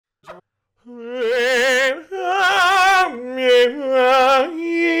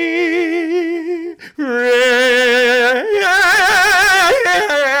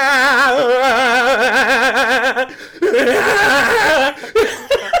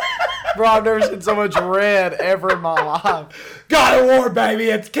Bro, I've never seen so much red ever in my life. God of War, baby,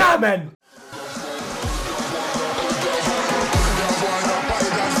 it's coming.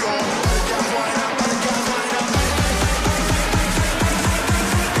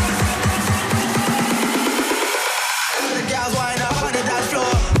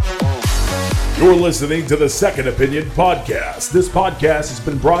 You're listening to the Second Opinion Podcast. This podcast has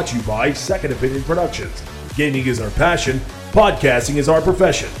been brought to you by Second Opinion Productions. Gaming is our passion, podcasting is our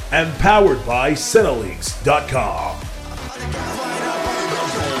profession, and powered by Cineleaks.com.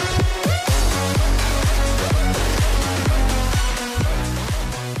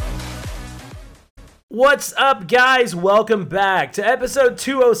 What's up, guys? Welcome back to episode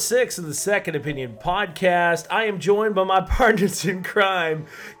 206 of the Second Opinion Podcast. I am joined by my partners in crime,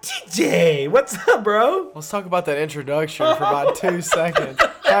 TJ. What's up, bro? Let's talk about that introduction for about 2 seconds.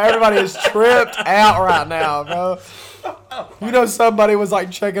 Everybody is tripped out right now, bro. You know, somebody was like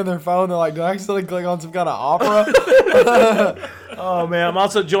checking their phone. They're like, did I accidentally click on some kind of opera? Oh, man. I'm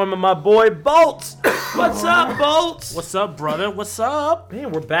also joined by my boy, Bolts. What's up, Bolts? What's up, brother? What's up?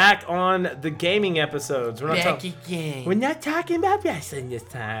 Man, we're back on the gaming episodes. We're not talking about wrestling this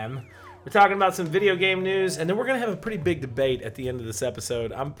time. We're talking about some video game news, and then we're going to have a pretty big debate at the end of this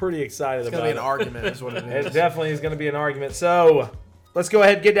episode. I'm pretty excited about it. It's going to be an argument is what it is. It definitely is going to be an argument. So, let's go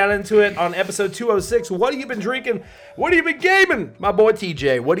ahead and get down into it on episode 206. What have you been drinking? What have you been gaming? My boy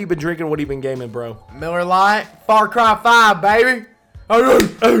TJ, what have you been drinking? What have you been gaming, bro? Miller Lite, Far Cry 5, baby.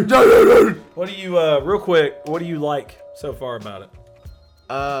 What do you, real quick, what do you like so far about it?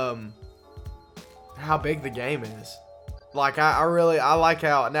 How big the game is. Like, I like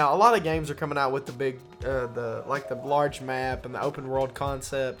how, now a lot of games are coming out with the big, the large map and the open world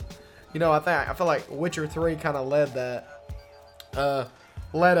concept. You know, I feel like Witcher 3 kind of led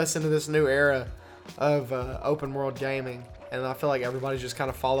us into this new era of open world gaming, and I feel like everybody's just kind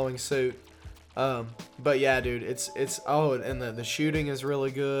of following suit. But yeah, dude, and the shooting is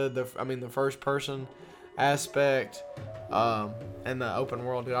really good. The first person aspect, and the open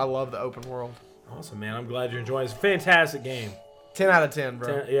world, dude. I love the open world. Awesome, man. I'm glad you're enjoying it. It's a fantastic game. 10 out of 10,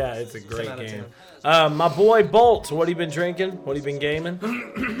 bro. Yeah, it's a great game. My boy Bolt, what have you been drinking? What have you been gaming?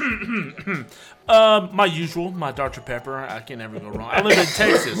 My usual, my Dr. Pepper. I can never go wrong. I live in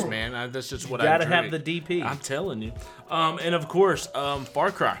Texas, man. That's just what I drink. Gotta have the DP. I'm telling you. And of course,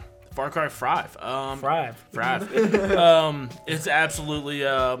 Far Cry 5. It's absolutely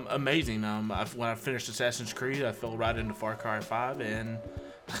amazing. When I finished Assassin's Creed, I fell right into Far Cry 5, and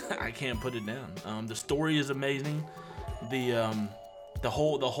I can't put it down. The story is amazing. The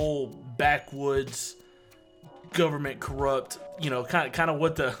whole backwoods government corrupt, kind of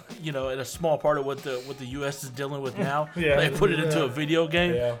what the, in a small part of what the U.S. is dealing with now. Yeah. They put it into a video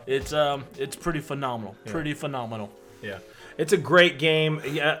game. Yeah. It's pretty phenomenal. Yeah. Pretty phenomenal. Yeah. It's a great game.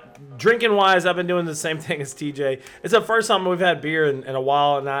 Yeah, drinking wise, I've been doing the same thing as TJ. It's the first time we've had beer in a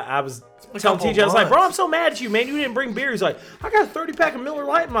while, and I was telling TJ, I was like, bro, I'm so mad at you, man. You didn't bring beer. He's like, I got a 30-pack of Miller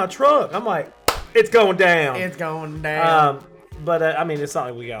Lite in my truck. I'm like, it's going down. It's going down. But it's not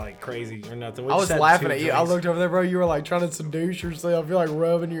like we got like crazy or nothing. I was laughing at you. I looked over there, bro. You were like trying to seduce yourself. You're like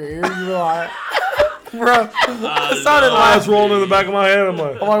rubbing your ear. You were like, bro. It sounded like I was rolling in the back of my head. I'm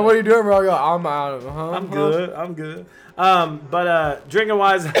like, what are you doing, bro? You're like, I'm out. I'm good. But drinking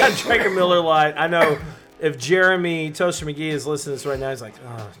wise, I drank a Miller Lite. I know if Jeremy Toaster McGee is listening to this right now, he's like,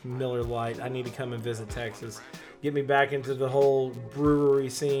 oh, Miller Lite. I need to come and visit Texas. Get me back into the whole brewery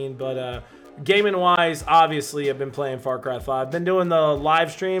scene. But gaming wise, obviously, I've been playing Far Cry 5. Been doing the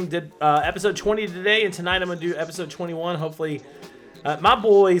live stream. Did episode 20 today, and tonight I'm going to do episode 21. Hopefully, my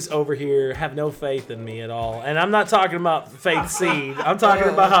boys over here have no faith in me at all. And I'm not talking about Faith Seed. I'm talking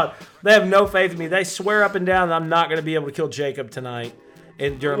about they have no faith in me. They swear up and down that I'm not going to be able to kill Jacob tonight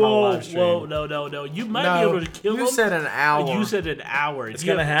during my live stream. Whoa, no. You might be able to kill him. You said an hour. You said an hour. It's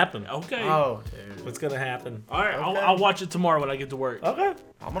going to happen. Okay. Oh, dude. It's going to happen. All right, Okay. I'll watch it tomorrow when I get to work. Okay.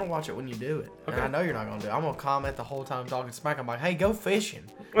 I'm going to watch it when you do it. Okay. And I know you're not going to do it. I'm going to comment the whole time talking smack. I'm like, hey, go fishing.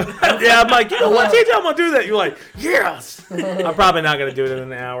 Yeah, I'm like, you know what, TJ, I'm going to do that. You're like, yes. I'm probably not going to do it in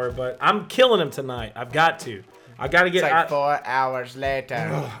an hour, but I'm killing him tonight. I've got to. I got to get... It's like 4 hours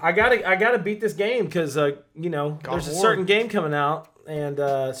later. I gotta beat this game because, there's a certain game coming out.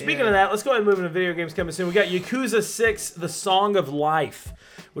 And speaking of that, let's go ahead and move into video games coming soon. We got Yakuza 6, The Song of Life,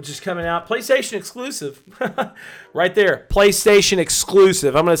 which is coming out. PlayStation exclusive. Right there. PlayStation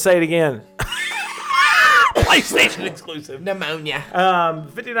exclusive. I'm going to say it again. PlayStation exclusive. Pneumonia.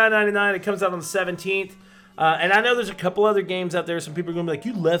 $59.99. It comes out on the 17th. And I know there's a couple other games out there. Some people are going to be like,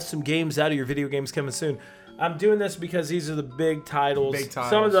 you left some games out of your video games coming soon. I'm doing this because these are the big titles. Big titles.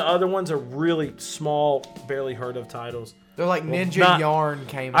 Some of the other ones are really small, barely heard of titles. They're like Ninja not- Yarn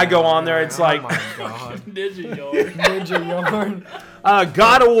came I out. go on there, it's oh like- my God. Ninja Yard. Ninja Yarn.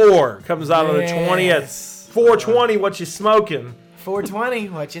 God of War comes out on the 20th. Yes. 420, what you smoking? 420,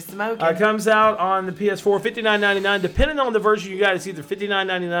 what you smoking? Comes out on the PS4, $59.99. Depending on the version you got, it's either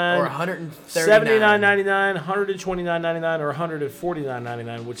 $59.99 Or 139. $79.99, $129.99, or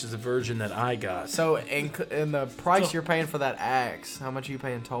 $149.99, which is the version that I got. So in the price you're paying for that axe, how much are you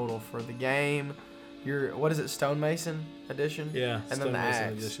paying total for the game? What is it, Stonemason edition? Yeah, And then the Stonemason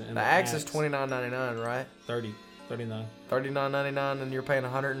axe. edition. And The the axe is axe. $29.99, right? 39. $39.99, and you're paying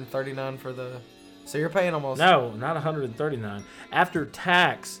 $139 for the. So you're paying almost. No, not 139. After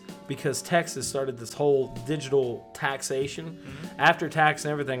tax, because Texas started this whole digital taxation. After tax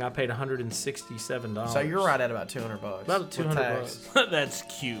and everything, I paid $167. So you're right at about $200. About with $200. tax. That's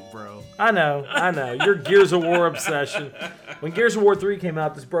cute, bro. I know. Your Gears of War obsession. When Gears of War 3 came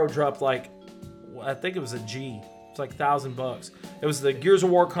out, this bro dropped like, I think it was a G. It's like $1,000. It was the Gears of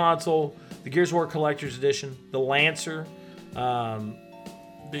War console, the Gears of War Collector's Edition, the Lancer,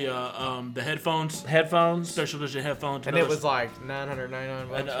 The headphones, headphones. special edition headphones, And it was like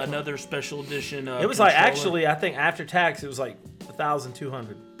 $999. another special edition. It was like, controller. actually, I think after tax, it was like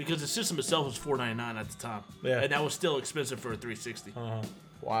 $1,200. because the system itself was $499 at the time. Yeah. and that was still expensive for a 360.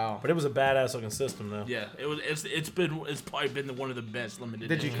 Wow. But it was a badass looking system, though. Yeah, it was. It's probably been one of the best limited.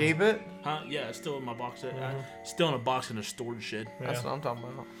 Did you editions. keep it? Huh? Yeah, it's still in my box set. Still in a box in a storage shed. That's what I'm talking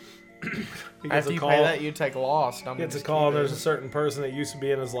about. He gets After a you call. pay that, you take lost. I'm Gets a just call, and keep there's it. a certain person that used to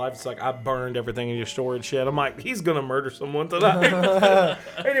be in his life. It's like, I burned everything in your storage shed. I'm like, he's gonna murder someone tonight.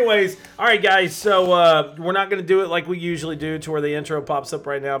 Anyways, all right, guys. So we're not gonna do it like we usually do, to where the intro pops up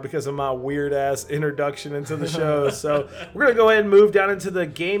right now because of my weird ass introduction into the show. So we're gonna go ahead and move down into the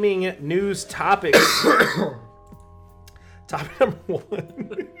gaming news topics. Topic number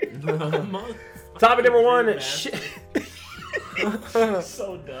one. Topic number one.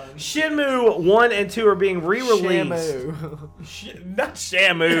 So dumb. Shenmue 1 and 2 are being re-released. Shamu. Not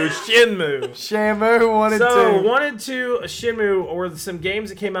Shamu, Shenmue. Shamu 1 and So 2. 1 and 2 Shenmue were some games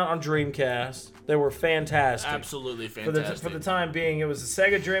that came out on Dreamcast. They were fantastic. Absolutely For fantastic. the time being, it was a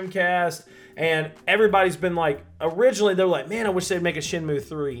Sega Dreamcast, and everybody's been like, originally they were like, man, I wish they'd make a Shenmue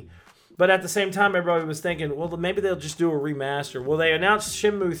 3. But at the same time, everybody was thinking, well, maybe they'll just do a remaster. Well, they announced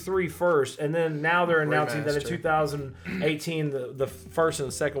Shenmue 3 first, and then now they're announcing that in Remaster. 2018, the first and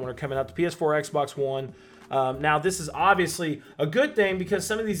the second one are coming out to PS4, Xbox One. Now, this is obviously a good thing because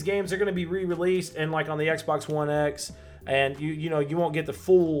some of these games are going to be re-released and like on the Xbox One X, and you won't get the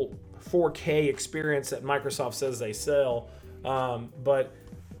full 4K experience that Microsoft says they sell. But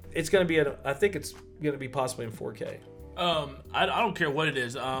it's going to be I think it's going to be possibly in 4K. I don't care what it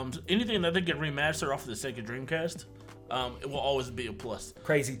is. Anything that they get remastered off of the Sega Dreamcast, it will always be a plus.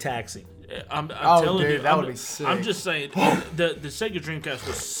 Crazy Taxi. I'm Oh, telling dude, you, that I'm, would be sick. I'm just saying, the Sega Dreamcast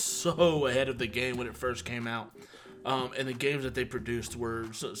was so ahead of the game when it first came out. And the games that they produced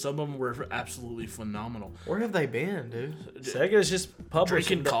some of them were absolutely phenomenal. Where have they been, dude? Sega's just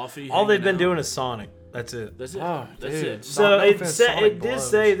publishing Drinking coffee, All they've hanging been out. doing is Sonic. That's it. That's it. Oh, That's dude. it. So No it offense, said Sonic it did blows.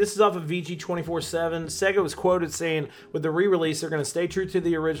 say, this is off of VG 24/7. Sega was quoted saying, with the re-release, they're going to stay true to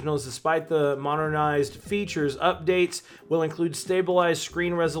the originals despite the modernized features. Updates will include stabilized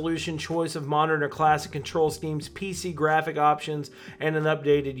screen resolution, choice of modern or classic control schemes, PC graphic options, and an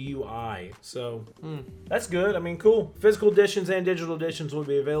updated UI. So that's good. I mean, cool. Physical editions and digital editions will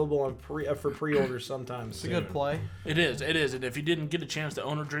be available on for pre-order sometime It's a soon. good play. It is. And if you didn't get a chance to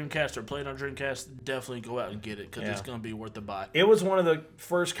own a Dreamcast or play it on Dreamcast, definitely go out and get it because it's Yeah. going to be worth the buy. It was one of the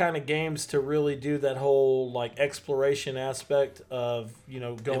first kind of games to really do that whole like exploration aspect of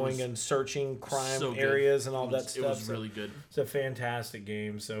going was and searching crime so good. areas and all It was- that stuff. It was So really good. it's a fantastic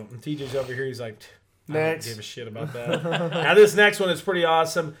game. So and TJ's over here. He's like, I Next. don't give a shit about that. Now this next one is pretty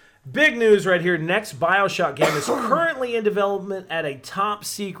awesome. Big news right here. Next BioShock game is currently in development at a top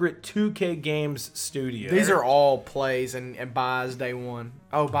secret 2K Games studio. These are all plays and buys day one.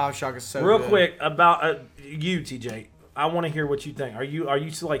 Oh, Bioshock is so real good. quick about you, TJ. I want to hear what you think. Are you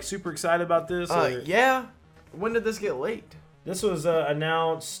like super excited about this? or- Yeah. When did this get leaked? This was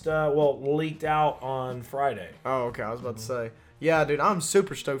announced, leaked out on Friday. Oh, okay. I was about to say. Yeah, dude, I'm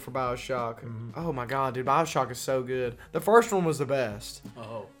super stoked for Bioshock. Oh my god, dude, Bioshock is so good. The first one was the best.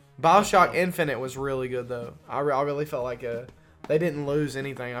 Oh. Bioshock Infinite was really good though. I really felt like they didn't lose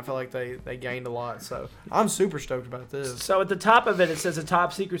anything. I feel like they gained a lot. So I'm super stoked about this. So at the top of it says a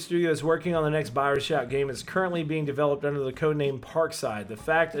top secret studio is working on the next BioShock game. It's currently being developed under the codename Parkside. The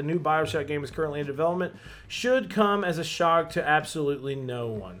fact a new BioShock game is currently in development should come as a shock to absolutely no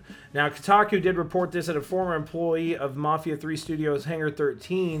one. Now, Kotaku did report this, that a former employee of Mafia 3 Studios Hangar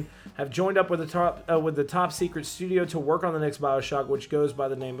 13 have joined up with the top secret studio to work on the next BioShock, which goes by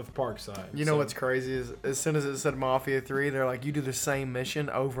the name of Parkside. You know what's crazy is as soon as it said Mafia 3, they're like, you do the same mission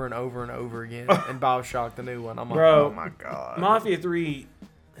over and over and over again in BioShock, the new one. I'm like, Bro, oh my God. Mafia 3,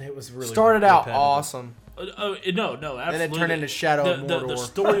 it was really started out repetitive. awesome. No, absolutely. And it turned into Shadow of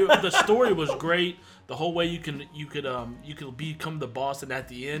Mordor. The story was great. The whole way you could become the boss, and at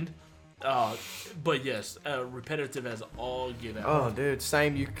the end, but yes, repetitive as all get out. Oh, dude,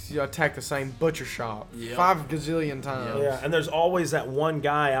 same. You attack the same butcher shop 5 gazillion times. Yeah, and there's always that one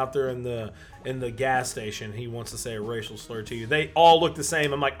guy out there in the gas station. He wants to say a racial slur to you. They all look the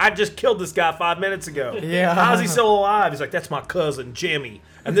same. I'm like, I just killed this guy 5 minutes ago. Yeah. How's he still alive? He's like, that's my cousin Jimmy,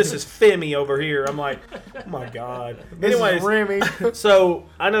 and this is Femi over here. I'm like, oh my God. This Anyways, is Remy. so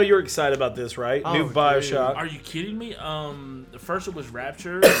I know you're excited about this, right? Oh, New dude. BioShock. Are you kidding me? The first it was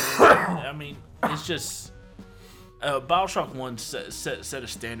Rapture. I mean, it's just BioShock 1 set a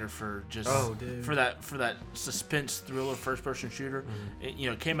standard for just for that suspense thriller first person shooter.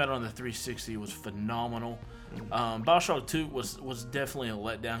 It came out on the 360. It was phenomenal. BioShock 2 was definitely a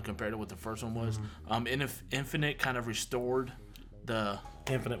letdown compared to what the first one was. Infinite kind of restored the.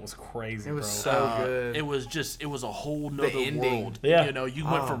 Infinite was crazy. It was bro. so good. It was a whole nother ending. world. Yeah. You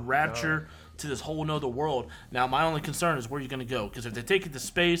went from Rapture to this whole nother world. Now my only concern is where you're gonna go, because if they take it to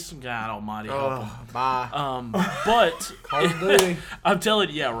space, God Almighty, help 'em. Bye. But Call of Duty. I'm telling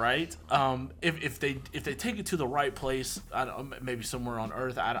you, yeah, right. If they take it to the right place, maybe somewhere on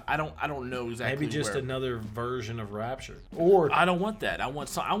Earth. I don't know exactly. Maybe just where. another version of Rapture. Or I don't want that. I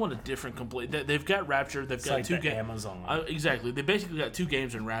want a different complete. They've got Rapture. They've got like two the games. Amazon. Exactly. They basically got 2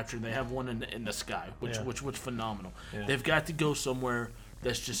 games in Rapture. And they have one in the sky, which phenomenal. Yeah. They've got to go somewhere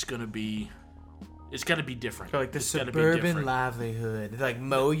that's just gonna be. It's got to be different. Like the It's gotta be suburban different. livelihood. Like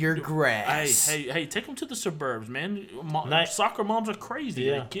mow your grass. Hey, take them to the suburbs, man. Nice. Soccer moms are crazy.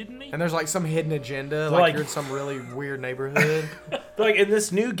 Are Yeah. you kidding me? And there's like some hidden agenda. Like- Like you're in some really weird neighborhood. Like in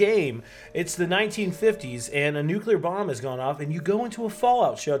this new game, it's the 1950s and a nuclear bomb has gone off, and you go into a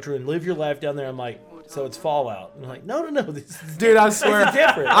fallout shelter and live your life down there. I'm like, so it's Fallout. I'm like, no, this is Dude, I swear.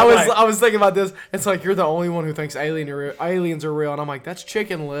 different. I was thinking about this. It's like you're the only one who thinks aliens are real. And I'm like, that's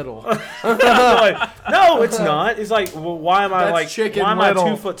Chicken Little. I'm like, no, it's not. It's like, well, why am I That's like, Chicken why am Little. I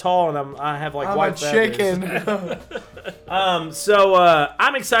 2 foot tall and I have like I'm white a feathers? chicken. So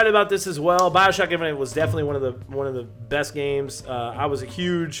I'm excited about this as well. BioShock Infinite was definitely one of the best games. I was a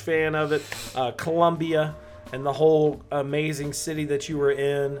huge fan of it. Columbia and the whole amazing city that you were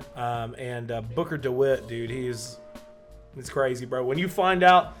in, and Booker DeWitt, dude, it's crazy, bro. When you find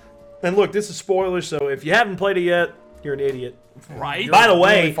out, and look, this is spoilers, so if you haven't played it yet, you're an idiot. Right? By the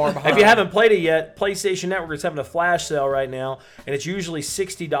way, really far if you behind. haven't played it yet, PlayStation Network is having a flash sale right now, and it's usually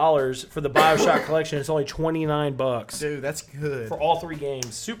 $60 for the BioShock collection. It's only $29 Dude, that's good. for all 3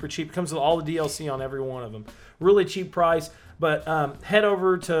 games. Super cheap. It comes with all the DLC on every one of them. Really cheap price. But head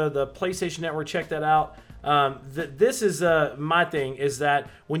over to the PlayStation Network. Check that out. This is my thing, is that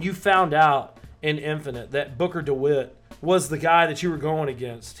when you found out in Infinite that Booker DeWitt was the guy that you were going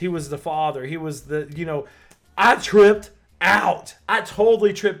against, he was the father, he was the, I tripped out. I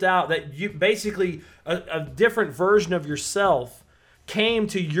totally tripped out that you basically a different version of yourself came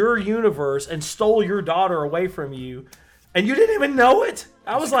to your universe and stole your daughter away from you, and you didn't even know it.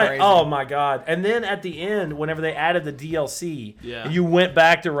 I was like, crazy. oh my God. And then at the end, whenever they added the DLC, Yeah. you went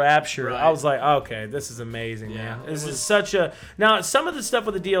back to Rapture. Right. I was like, okay, this is amazing, Yeah, man. it This was- is such a... Now, some of the stuff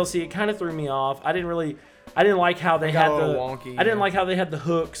with the DLC, it kind of threw me off. I didn't like how they got had a the... little wonky, I didn't yeah. like how they had the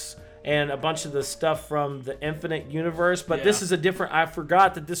hooks and a bunch of the stuff from the Infinite universe, but this Yeah. is a different... I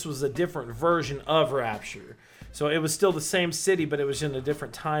forgot that this was a different version of Rapture. So it was still the same city, but it was in a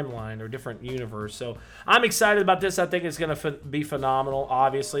different timeline or different universe. So I'm excited about this. I think it's going to be phenomenal,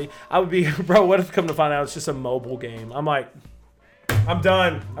 obviously. I would be... Bro, what if come to find out it's just a mobile game? I'm like... I'm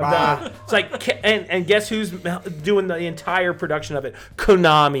done. I'm done. It's like... And guess who's doing the entire production of it?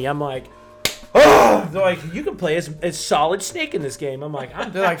 Konami. I'm like... Oh, they're like, you can play as Solid Snake in this game. I'm like,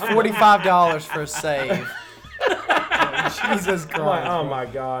 They're like $45 for a save. Jesus Christ. I'm like, oh my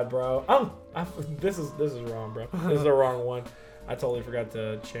God, bro. This is wrong, bro. This is the wrong one. I totally forgot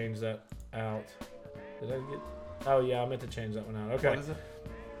to change that out. Did I get? Oh yeah, I meant to change that one out. Okay, What is it?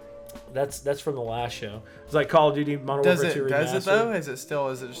 that's from the last show. It's like Call of Duty Modern Does Warfare 2 it Remastered. though? Is it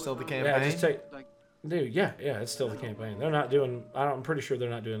still the campaign? Yeah, just take. Dude, yeah, it's still the campaign. They're not doing. I'm pretty sure they're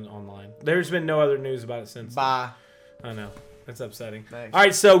not doing it online. There's been no other news about it since. Bye. I know. That's upsetting. Thanks. All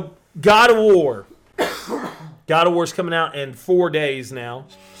right, so God of War. God of War's coming out in 4 days now.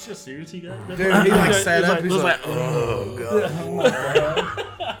 It's just serious, you got. Dude, he like sat up. He's was like,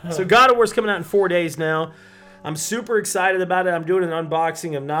 like, So God of War's coming out in 4 days now. I'm super excited about it. I'm doing an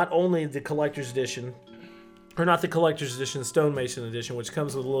unboxing of not only the collector's edition, or not the collector's edition, the Stonemason edition, which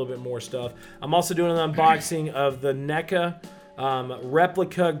comes with a little bit more stuff. I'm also doing an unboxing of the NECA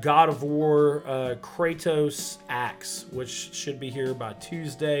replica God of War Kratos axe, which should be here by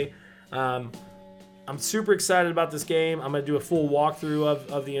Tuesday. I'm super excited about this game. I'm going to do a full walkthrough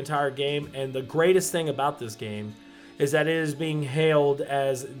of the entire game. And the greatest thing about this game is that it is being hailed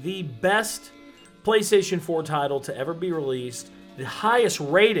as the best PlayStation 4 title to ever be released, the highest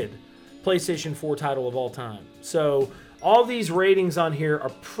rated PlayStation 4 title of all time. So all these ratings on here are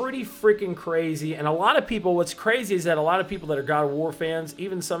pretty freaking crazy. And a lot of people, what's crazy is that a lot of people that are God of War fans,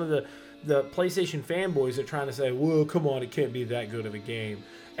 even some of the PlayStation fanboys are trying to say, well, come on, it can't be that good of a game.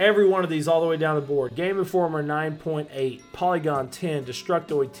 Every one of these all the way down the board. Game Informer 9.8, Polygon 10,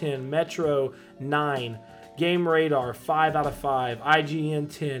 Destructoid 10, Metro 9, Game Radar 5 out of 5,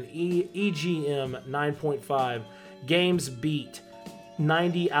 IGN 10, EGM 9.5, Games Beat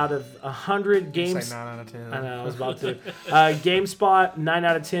 90 out of 100. Games. Say 9 out of 10. I know, I was about to. GameSpot 9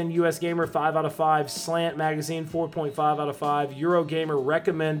 out of 10, US Gamer 5 out of 5, Slant Magazine 4.5 out of 5, Eurogamer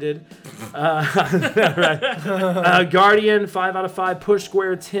recommended. Guardian 5 out of 5, Push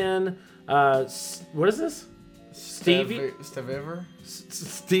Square 10. What is this? Stevie? Stevier?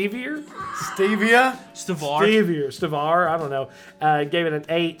 Stevier? Stevia? Stavar, I don't know. Gave it an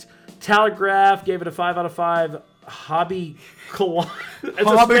 8. Telegraph gave it a 5 out of 5. Hobby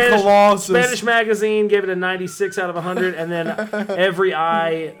Colossus. Spanish magazine gave it a 96 out of 100, and then Every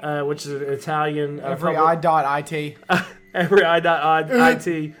Eye, which is an Italian. Every Eye.it. Every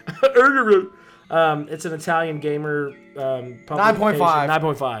Eye.it. It's an Italian gamer. 9.5.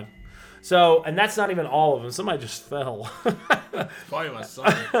 9.5. So, and that's not even all of them. Somebody just fell. probably my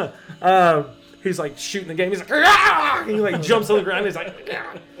son. He's like shooting the game. He's like, "Ah!" He like jumps on the ground. He's like,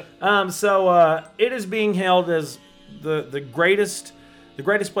 "Ah!" It is being hailed as the greatest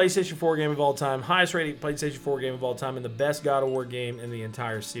PlayStation 4 game of all time, highest rated PlayStation 4 game of all time, and the best God of War game in the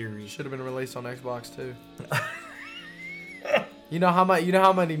entire series. Should have been released on Xbox too. You know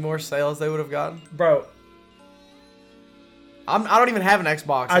how many more sales they would have gotten, Bro. I don't even have an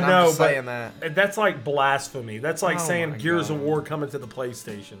Xbox. And I know, I'm just but saying that. That's like blasphemy. That's like Oh saying my Gears of God. War coming to the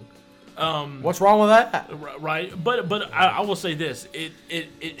PlayStation. What's wrong with that? Right, but I will say this: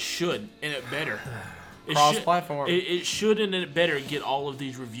 it should and it better. Cross-platform. It should and it better get all of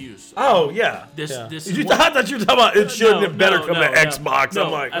these reviews. Oh yeah. This yeah. this You is one- I thought you were talking about it should and No, it better no, come no, to no, Xbox. no.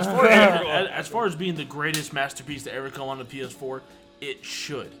 I'm like, as far as being the greatest masterpiece to ever come on the PS4, it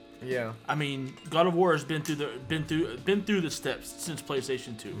should. Yeah. I mean, God of War has been through the steps since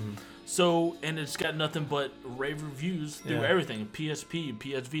PlayStation 2. So, and it's got nothing but rave reviews through Yeah. everything, PSP,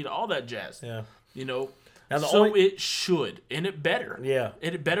 PS Vita, all that jazz. yeah. You know. Now the so only- it should, and it better. Yeah.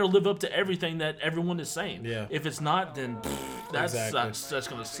 It better live up to everything that everyone is saying. Yeah. If it's not, then that Exactly. sucks. That's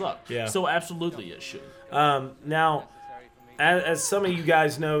gonna suck. Yeah. So absolutely, it should. Now, as some of you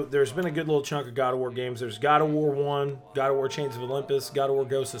guys know, there's been a good little chunk of God of War games. There's God of War 1, God of War Chains of Olympus, God of War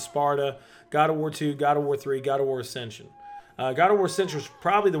Ghosts of Sparta, God of War 2, God of War 3, God of War Ascension. God of War Ascension was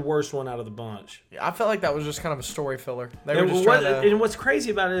probably the worst one out of the bunch. I felt like that was just kind of a story filler. They were And, just trying to... and what's crazy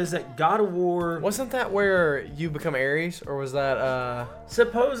about it is that God of War... Wasn't that where you become Ares, or was that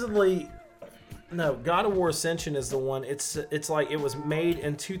Supposedly... No, God of War Ascension is the one. It's like it was made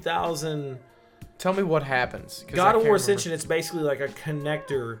in 2000... Tell me what happens. 'cause I God of can't War remember. Ascension, it's basically like a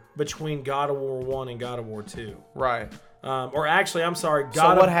connector between God of War 1 and God of War 2. Right. Or actually, I'm sorry, So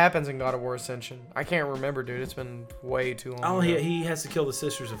God what of... happens in God of War Ascension? I can't remember, dude. It's been way too long. Oh, ago. he has to kill the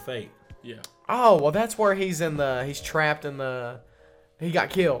Sisters of Fate. Yeah. Oh, well, that's where he's trapped in the... He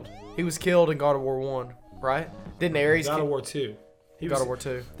got killed. He was killed in God of War 1, right? Didn't Ares God of kill... War 2. God of War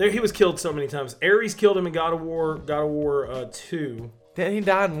 2. He was killed so many times. Ares killed him in God of War 2. Didn't he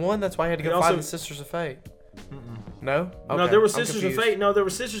die in 1? That's why he had to He go also- find the Sisters of Fate. No? No, Okay, there were I'm Sisters confused. of Fate. No, there were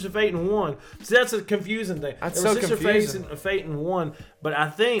Sisters of Fate in 1. See, that's a confusing thing. That's there so were Sisters confusing. of Fate in 1, but I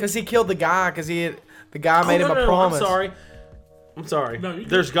think... Because he killed the guy, the guy made him a no, promise. I'm sorry. I'm sorry. No, you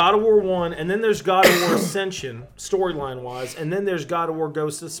there's God of War 1, and then there's God of War Ascension, storyline-wise, and then there's God of War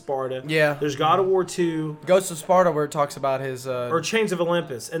Ghost of Sparta. Yeah. There's God of War 2. Ghost of Sparta, where it talks about his... Or Chains of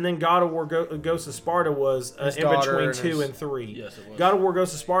Olympus. And then God of War Ghost of Sparta was His in daughter between and 2 his- and 3. Yes, it was. God of War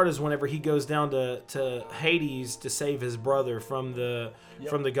Ghost of Sparta is whenever he goes down to Hades to save his brother from the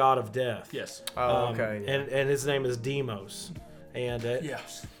god of death. Yes. Oh, okay. Yeah, And his name is Deimos. And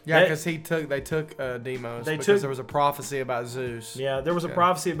Yes. because they took Deimos They because took- there was a prophecy about Zeus there was a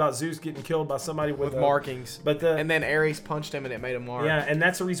prophecy about Zeus getting killed by somebody with with markings. But and then Ares punched him and it made him mark. yeah, and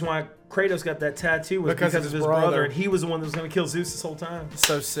that's the reason why Kratos got that tattoo was because of his brother, and he was the one that was going to kill Zeus this whole time.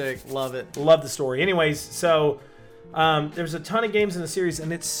 So sick. Love it. Love the story. Anyways, so there's a ton of games in the series,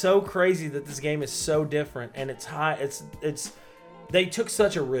 and it's so crazy that this game is so different, and it's high. It's they took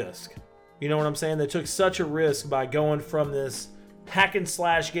such a risk. You know what I'm saying? They took such a risk by going from this hack and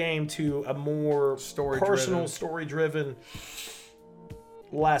slash game to a more personal, story-driven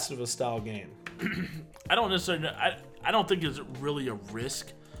Last of Us style game. I don't necessarily. I don't think it's really a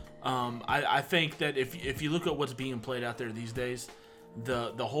risk. I think that if you look at what's being played out there these days,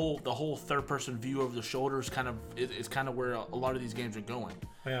 the whole third person view over the shoulder is kind of where a lot of these games are going.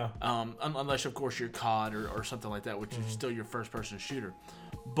 Yeah. Unless of course you're COD or something like that, which is still your first person shooter.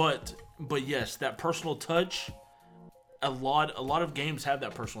 But yes, that personal touch. A lot of games have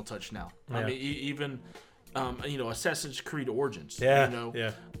that personal touch now. Yeah. I mean, even Assassin's Creed Origins. Yeah. You know,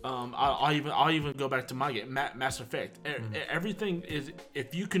 Yeah. I'll even go back to my game, Mass Effect. Everything is,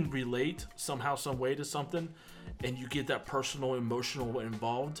 if you can relate somehow, some way to something, and you get that personal, emotional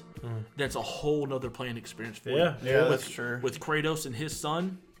involved, that's a whole nother playing experience for you. Yeah, with, that's true. With Kratos and his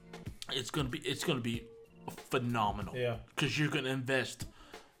son, it's gonna be phenomenal. Yeah. Because you're gonna invest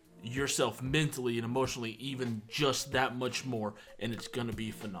yourself mentally and emotionally even just that much more, and it's gonna be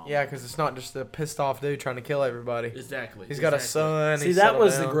phenomenal. Yeah, because it's not just a pissed off dude trying to kill everybody. Exactly. He's got a son. See, he's that settled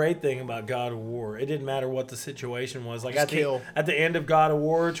was the down. great thing about God of War. It didn't matter what the situation was. Like Just kill. at the end of God of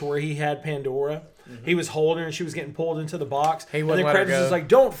War, to where he had Pandora, he was holding her and she was getting pulled into the box. He and wouldn't then let her Kratos go. was like,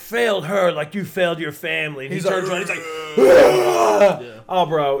 "Don't fail her like you failed your family." And He's he turns like, around, he's like, "Oh,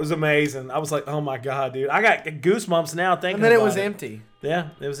 bro, it was amazing." I was like, "Oh my god, dude, I got goosebumps now thinking." And then it about was empty. Yeah,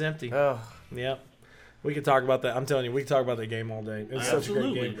 it was empty. Oh, Yeah. We could talk about that. I'm telling you, we could talk about that game all day. It's such a great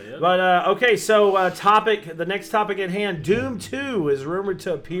Absolutely, game. man. But, okay, so the next topic at hand, Doom 2 is rumored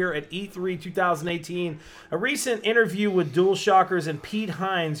to appear at E3 2018. A recent interview with DualShockers and Pete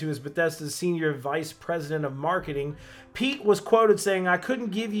Hines, who is Bethesda's Senior Vice President of Marketing, Pete was quoted saying, "I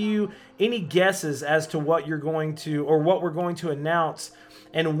couldn't give you any guesses as to what we're going to announce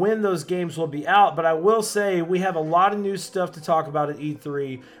and when those games will be out, but I will say we have a lot of new stuff to talk about at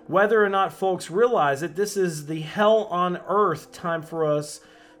E3. Whether or not folks realize it, this is the hell on earth time for us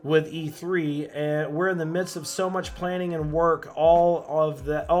with E3, and we're in the midst of so much planning and work. All of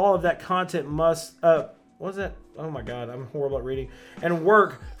that content must what was that? Oh my god, I'm horrible at reading. And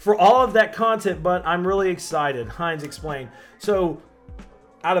work for all of that content, but I'm really excited," Hines explained. So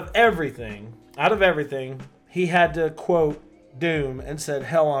out of everything, he had to quote Doom and said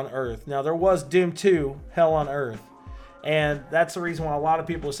hell on earth. Now there was Doom 2, Hell on Earth. And that's the reason why a lot of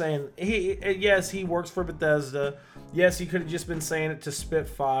people are saying he works for Bethesda. Yes, he could have just been saying it to spit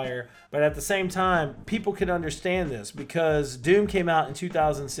fire. But at the same time, people can understand this because Doom came out in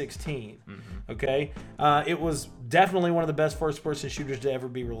 2016. Okay? It was definitely one of the best first-person shooters to ever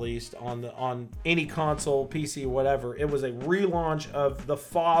be released on any console, PC, whatever. It was a relaunch of the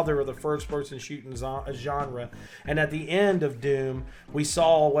father of the first-person shooting genre. And at the end of Doom, we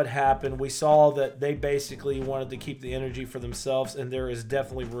saw what happened. We saw that they basically wanted to keep the energy for themselves, and there is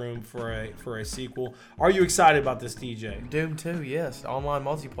definitely room for a sequel. Are you excited about this, DJ? Doom 2, yes. Online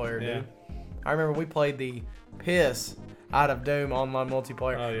multiplayer, Yeah. dude. I remember we played the piss out of Doom online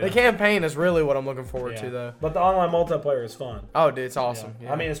multiplayer. Oh, yeah. The campaign is really what I'm looking forward to, though. But the online multiplayer is fun. Oh, dude, it's awesome.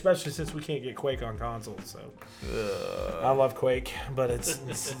 Yeah. I mean, especially since we can't get Quake on consoles. So I love Quake, but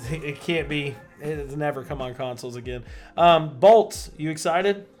it can't be. It'll never come on consoles again. Bolts, you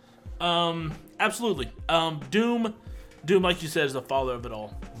excited? Absolutely. Doom, like you said, is the father of it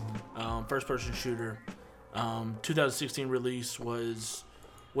all. First-person shooter. 2016 release was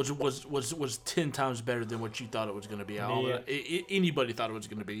 10 times better than what you thought it was going to be. Anybody thought it was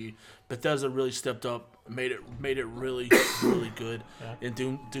going to be. Bethesda really stepped up, made it really really good. Yeah. And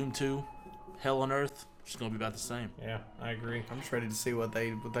Doom 2, Hell on Earth, it's going to be about the same. Yeah, I agree. I'm just ready to see what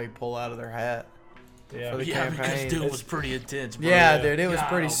they pull out of their hat. Yeah, For the Yeah, because campaign. Doom was pretty intense, bro. Yeah, dude, it was God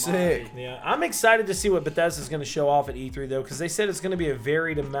pretty almighty. sick. Yeah, I'm excited to see what Bethesda's going to show off at E3 though, because they said it's going to be a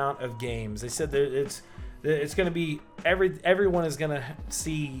varied amount of games. They said that It's going to be everyone is going to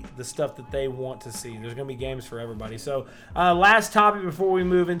see the stuff that they want to see. There's going to be games for everybody. So, last topic before we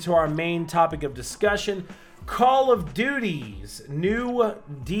move into our main topic of discussion. Call of Duty's new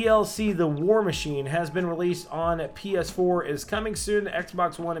DLC, The War Machine, has been released on PS4. Is coming soon to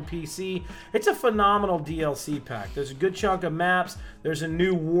Xbox One and PC. It's a phenomenal DLC pack. There's a good chunk of maps. There's a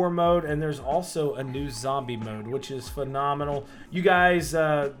new war mode, and there's also a new zombie mode, which is phenomenal. You guys,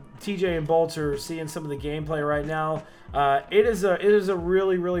 TJ and Bolts, are seeing some of the gameplay right now. It is a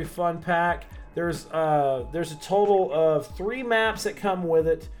really, really fun pack. There's a total of 3 maps that come with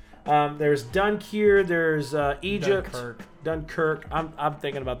it. There's Dunkirk, there's Egypt, Dunkirk. I'm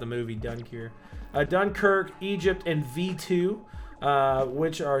thinking about the movie Dunkirk. Dunkirk, Egypt, and V2,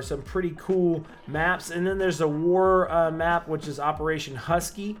 which are some pretty cool maps. And then there's a war map, which is Operation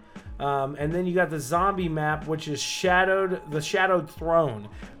Husky. And then you got the zombie map, which is the Shadowed Throne.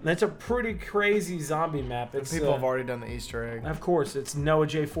 And that's a pretty crazy zombie map. People have already done the Easter egg. Of course, it's Noah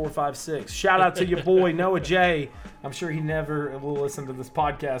J456. Shout out to your boy Noah J. I'm sure he never will listen to this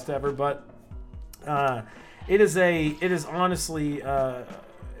podcast ever, but it is honestly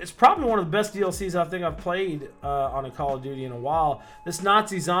it's probably one of the best DLCs I think I've played on a Call of Duty in a while. This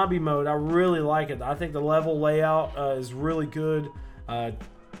Nazi zombie mode, I really like it. I think the level layout is really good.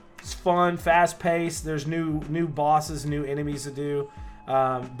 It's fun, fast-paced. There's new bosses, new enemies to do.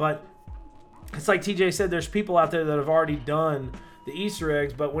 But it's like TJ said, there's people out there that have already done the Easter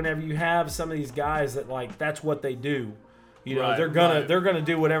eggs, but whenever you have some of these guys that, like, that's what they do. You know, they're gonna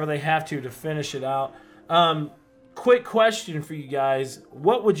do whatever they have to finish it out. Quick question for you guys.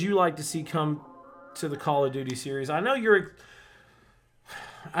 What would you like to see come to the Call of Duty series? I know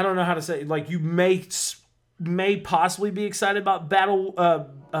I don't know how to say it. Like, you may possibly be excited about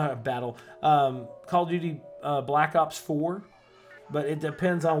Call of Duty Black Ops 4, but it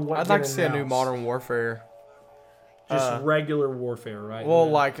depends on what. I'd like to see a new Modern Warfare. Just regular warfare, right? Well,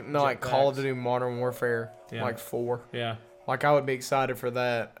 like Call of Duty Modern Warfare, like 4. Yeah. Like, I would be excited for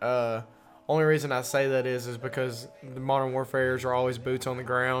that. Only reason I say that is because the Modern Warfares are always boots on the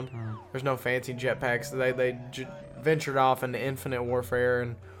ground. There's no fancy jetpacks. They ventured off into Infinite Warfare,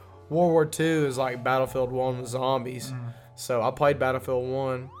 and World War II is like Battlefield 1 with zombies. So I played Battlefield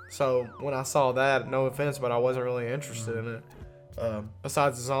 1. So when I saw that, no offense, but I wasn't really interested in it.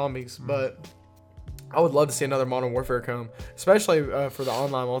 Besides the zombies, but I would love to see another Modern Warfare come, especially for the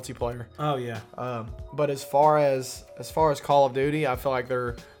online multiplayer. Oh yeah. But as far as Call of Duty, I feel like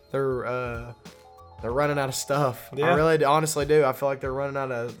they're running out of stuff. Yeah. I really honestly do. I feel like they're running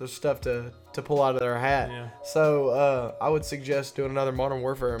out of the stuff to pull out of their hat. Yeah. So I would suggest doing another Modern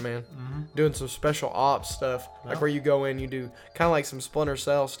Warfare, man. Doing some special ops stuff, like where you go in, you do kind of like some Splinter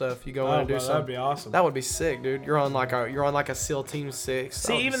Cell stuff. You go in and do something. That'd be awesome. That would be sick, dude. You're on like a SEAL Team 6.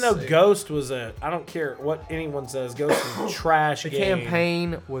 See, even though Ghost was I don't care what anyone says, Ghost was a trash game. The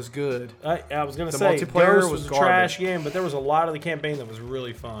campaign was good. I was gonna The say multiplayer Ghost was a garbage. trash game, but there was a lot of the campaign that was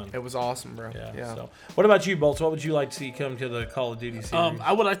really fun. It was awesome, bro. Yeah. So, what about you, Bolts? What would you like to see come to the Call of Duty series?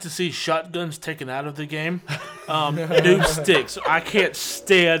 I would like to see shotguns taken out of the game. Noob sticks. I can't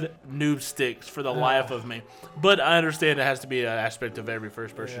stand noob sticks for the life of me. But I understand it has to be an aspect of every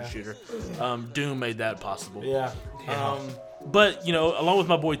first-person shooter. Doom made that possible. Yeah. But, you know, along with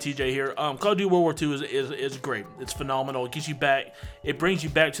my boy TJ here, Call of Duty World War II is great. It's phenomenal. It gets you back. It brings you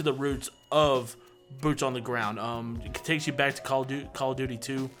back to the roots of boots on the ground. It takes you back to Call of Duty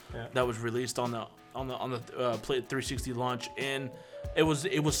 2 that was released on the Play 360 launch, and it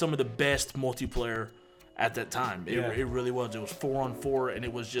was some of the best multiplayer at that time. It really was. It was 4-on-4, and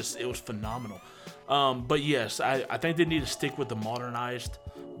it was phenomenal. But yes, I think they need to stick with the modernized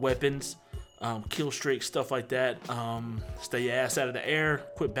weapons. Kill streak, stuff like that. Stay your ass out of the air,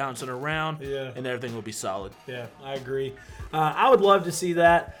 quit bouncing around, and everything will be solid. Yeah, I agree. I would love to see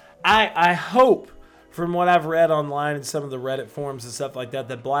that. I hope, from what I've read online and some of the Reddit forums and stuff like that,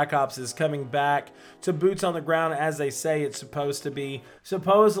 that Black Ops is coming back to boots on the ground as they say it's supposed to be.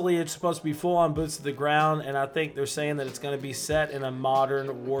 Supposedly, it's supposed to be full-on boots to the ground, and I think they're saying that it's going to be set in a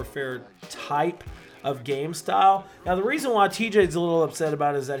modern warfare type of game style. Now, the reason why TJ's a little upset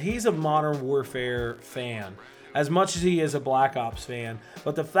about it is that he's a Modern Warfare fan, as much as he is a Black Ops fan.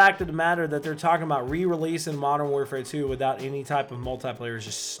 But the fact of the matter that they're talking about re-releasing Modern Warfare 2 without any type of multiplayer is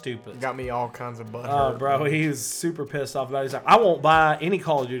just stupid. Got me all kinds of butt. Oh, bro, he was super pissed off about it. He's like, I won't buy any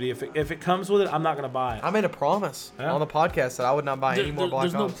Call of Duty. If it comes with it, I'm not going to buy it. I made a promise on the podcast that I would not buy any more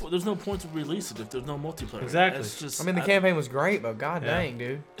Black Ops. There's no point to release it if there's no multiplayer. Exactly. It's just, the campaign was great, but god dang,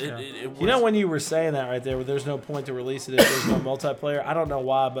 dude. It was, You know when you were saying that right there, where there's no point to release it if there's no multiplayer? I don't know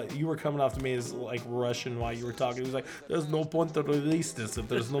why, but you were coming off to me as like Russian while you were talking. He was like, "There's no point to release this if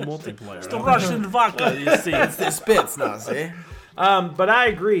there's no multiplayer." The Russian vodka, you see. It's spits now, see? But I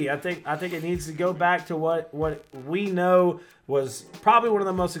agree. I think it needs to go back to what we know was probably one of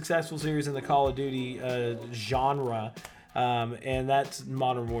the most successful series in the Call of Duty genre. And that's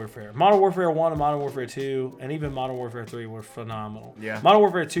Modern Warfare. Modern Warfare 1 and Modern Warfare 2, and even Modern Warfare 3 were phenomenal. Yeah. Modern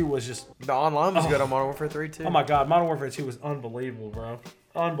Warfare 2 was just... The online was good on Modern Warfare 3, too. Oh, my God. Modern Warfare 2 was unbelievable, bro.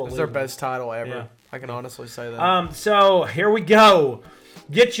 Unbelievable. It's their best title ever. Yeah. I can honestly say that. So, here we go.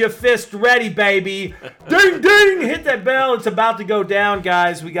 Get your fist ready, baby. Ding, ding. Hit that bell. It's about to go down,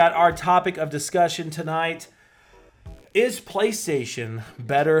 guys. We got our topic of discussion tonight. Is PlayStation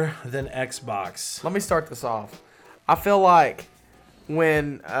better than Xbox? Let me start this off. I feel like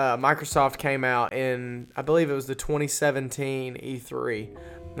when Microsoft came out in, I believe it was the 2017 E3,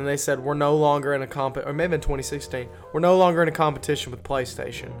 and they said we're no longer in a or maybe in 2016, we're no longer in a competition with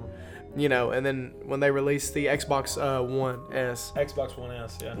PlayStation. You know, and then when they released the Xbox One S. Xbox One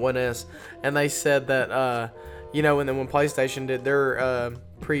S, yeah. One S, and they said that, you know, and then when PlayStation did their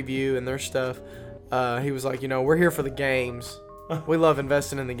preview and their stuff, he was like, you know, we're here for the games. We love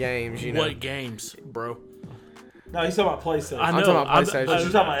investing in the games, you know. What games, bro? No, he's talking about PlayStation. I know. I'm talking about PlayStation.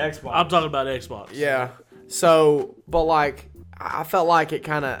 You're talking about Xbox. I'm talking about Xbox. Yeah. So, but like, I felt like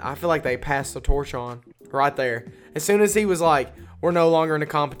I feel like they passed the torch on right there. As soon as he was like, we're no longer in a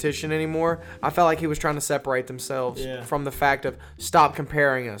competition anymore, I felt like he was trying to separate themselves from the fact of stop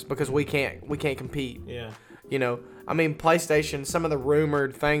comparing us because we can't compete. Yeah. You know, I mean, PlayStation, some of the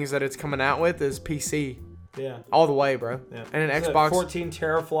rumored things that it's coming out with is PC. Yeah. All the way, bro. Yeah. And an Is it Xbox 14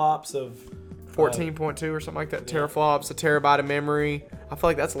 teraflops of 14.2 or something like that. Teraflops, a terabyte of memory. I feel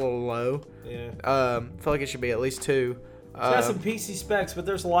like that's a little low. Yeah. I feel like it should be at least 2. It's got some PC specs, but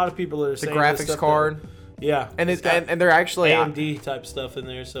there's a lot of people that are The saying this graphics stuff card. Yeah. And it's it's got and they're actually AMD type stuff in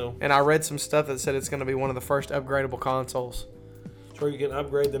there, so and I read some stuff that said it's going to be one of the first upgradable consoles. where you can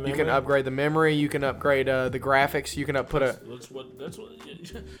upgrade the memory. You can upgrade the memory. You can upgrade the graphics. You can put a. That's what.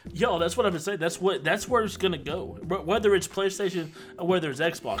 Yo, that's what I've been saying. That's where it's gonna go. Whether it's PlayStation or whether it's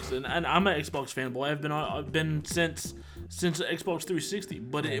Xbox, and I'm an Xbox fanboy. I've been since Xbox 360.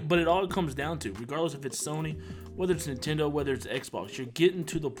 But it all comes down to, regardless if it's Sony, whether it's Nintendo, whether it's Xbox, you're getting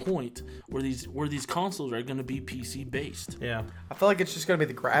to the point where these consoles are gonna be PC based. Yeah. I feel like it's just going to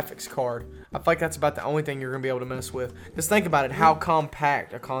be the graphics card. I feel like that's about the only thing you're going to be able to mess with. Just think about it, how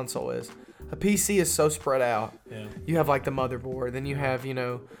compact a console is. A PC is so spread out. Yeah. You have like the motherboard, then you have, you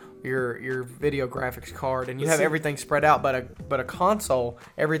know, your video graphics card, and you have See- everything spread out. But a console,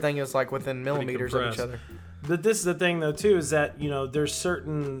 everything is like within millimeters of each compressed. other. But this is the thing though too, is that, you know, there's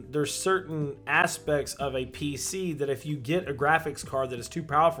certain aspects of a PC that if you get a graphics card that is too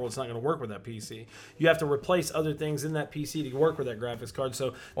powerful, it's not going to work with that PC. You have to replace other things in that PC to work with that graphics card.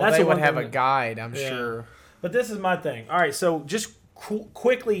 So Well, that's they the would one have thing a that- guide, I'm Yeah. sure. But this is my thing. All right, so just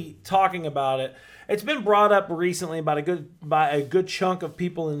quickly talking about it. It's been brought up recently by a good chunk of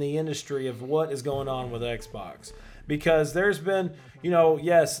people in the industry of what is going on with Xbox, because there's been, you know,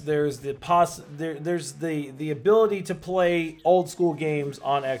 yes, there's there's the ability to play old school games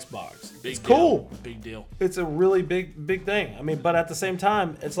on Xbox. Big It's deal. cool. Big deal. It's a really big thing. I mean, but at the same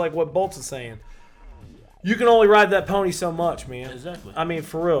time, it's like what Bolts is saying. You can only ride that pony so much, man. Exactly. I mean,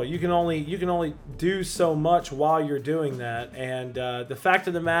 for real, you can only do so much while you're doing that. And the fact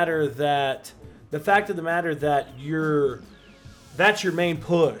of the matter that that's your main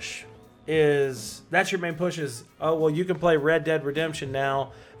push is oh well, you can play Red Dead Redemption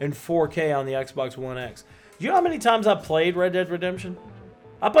now in 4K on the Xbox One X. You know how many times I played Red Dead Redemption?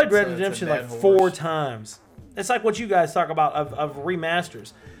 I played Red Dead It's a Redemption dead like horse. 4 times. It's like what you guys talk about of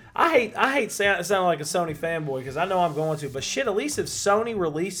remasters. I hate sounding like a Sony fanboy because I know I'm going to, but shit, at least if Sony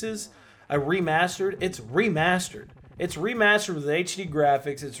releases a remastered, it's remastered. It's remastered with HD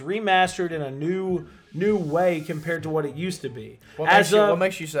graphics. It's remastered in a new way compared to what it used to be. What As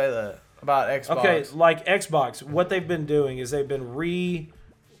makes you say that about Xbox? okay, like Xbox, what they've been doing is they've been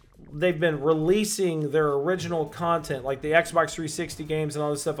releasing their original content, like the Xbox 360 games and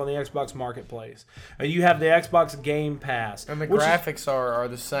all this stuff on the Xbox Marketplace. You have the Xbox Game Pass. And the which is- graphics are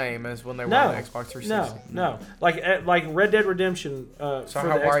the same as when they were no, on the Xbox 360. No. Like Red Dead Redemption So for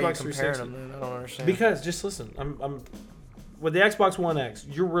why the are you Xbox comparing 360. them then? I don't understand. Because just listen, I'm with the Xbox One X,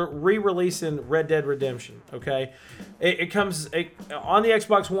 you're re-releasing Red Dead Redemption. Okay, it comes on the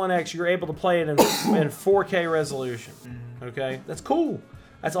Xbox One X. You're able to play it in 4K resolution. Okay, that's cool.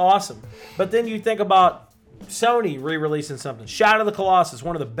 That's awesome. But then you think about Sony re-releasing something. Shadow of the Colossus,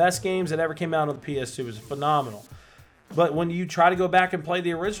 one of the best games that ever came out on the PS2. It was phenomenal. But when you try to go back and play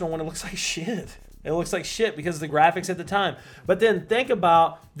the original one, it looks like shit. It looks like shit because of the graphics at the time. But then think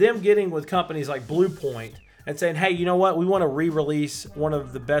about them getting with companies like Blue Point and saying, hey, you know what? We want to re-release one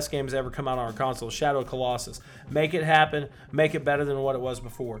of the best games ever come out on our console, Shadow of Colossus. Make it happen. Make it better than what it was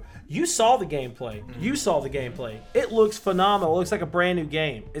before. You saw the gameplay. You saw the gameplay. It looks phenomenal. It looks like a brand new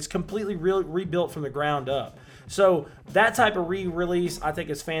game. It's completely rebuilt from the ground up. So that type of re-release, I think,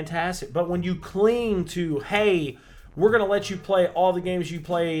 is fantastic. But when you cling to, hey, we're going to let you play all the games you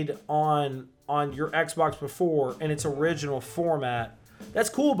played on your Xbox before in its original format, that's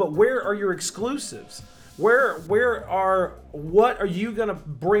cool, but where are your exclusives? What are you going to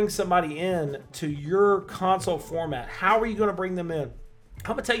bring somebody in to your console format? How are you going to bring them in?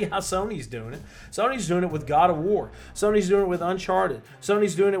 I'm going to tell you how Sony's doing it. Sony's doing it with God of War. Sony's doing it with Uncharted.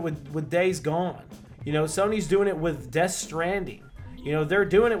 Sony's doing it with Days Gone. Sony's doing it with Death Stranding. They're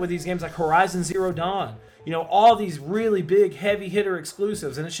doing it with these games like Horizon Zero Dawn. All these really big, heavy hitter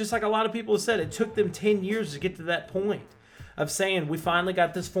exclusives. And it's just like a lot of people have said, it took them 10 years to get to that point of saying, we finally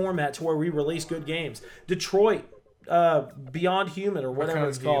got this format to where we release good games. Detroit, Beyond Human, or whatever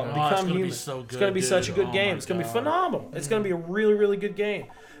it's called. Become Human. It's going to be such a good game. It's going to be phenomenal. It's going to be a really, really good game.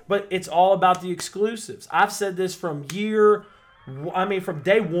 But it's all about the exclusives. I've said this from day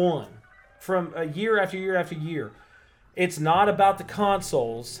one, from year after year after year. It's not about the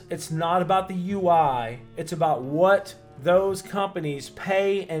consoles. It's not about the UI. It's about what those companies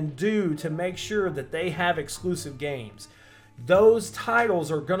pay and do to make sure that they have exclusive games. Those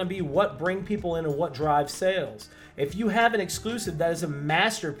titles are going to be what bring people in and what drives sales. If you have an exclusive that is a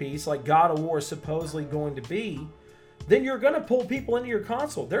masterpiece like God of War is supposedly going to be, then you're going to pull people into your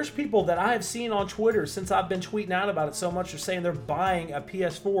console. There's people that I have seen on Twitter since I've been tweeting out about it so much, are saying they're buying a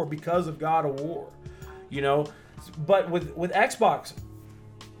PS4 because of God of War. But with Xbox,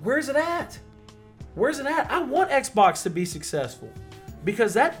 where's it at? Where's it at? I want Xbox to be successful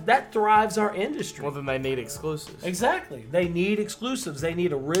because that thrives our industry. Well, then they need exclusives. Exactly. They need exclusives. They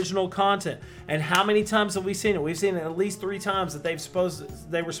need original content. And how many times have we seen it? We've seen it at least 3 times that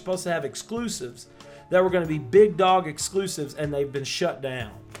they were supposed to have exclusives that were going to be big dog exclusives, and they've been shut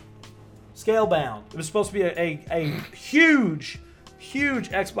down. Scalebound. It was supposed to be a huge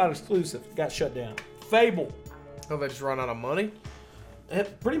Xbox exclusive. Got shut down. Fable. Oh, they just run out of money?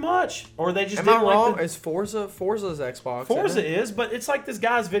 Pretty much. Or they just Am didn't I wrong? like Is Forza's Xbox? Forza is, but it's like this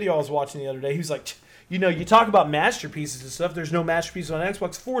guy's video I was watching the other day. He was like, you talk about masterpieces and stuff. There's no masterpiece on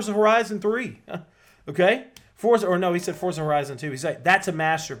Xbox. Forza Horizon 3. Okay? He said Forza Horizon 2. He's like, that's a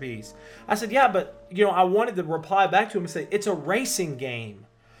masterpiece. I said, yeah, but, I wanted to reply back to him and say, it's a racing game.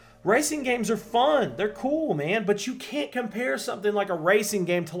 Racing games are fun. They're cool, man. But you can't compare something like a racing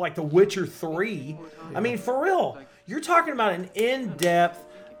game to like The Witcher 3. I mean, for real. You're talking about an in-depth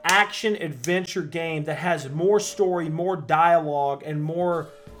action-adventure game that has more story, more dialogue, and more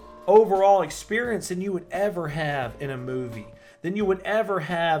overall experience than you would ever have in a movie, than you would ever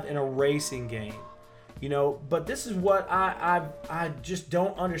have in a racing game. But this is what I just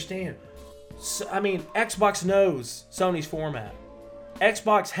don't understand. Xbox knows Sony's format.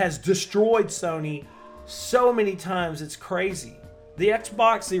 Xbox has destroyed Sony so many times, it's crazy. The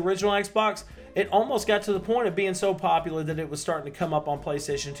original Xbox, it almost got to the point of being so popular that it was starting to come up on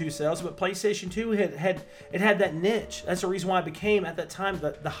PlayStation 2 sales, but PlayStation 2 had that niche. That's the reason why it became, at that time,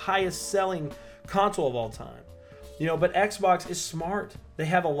 the highest selling console of all time. But Xbox is smart. They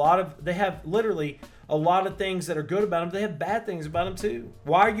have literally a lot of things that are good about them. They have bad things about them too.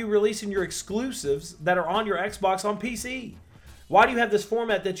 Why are you releasing your exclusives that are on your Xbox on PC? Why do you have this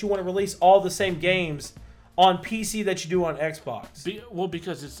format that you want to release all the same games on PC that you do on Xbox?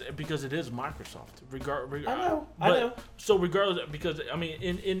 Because it is Microsoft. I know. So regardless, because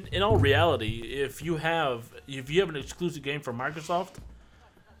in all reality, if you have an exclusive game from Microsoft,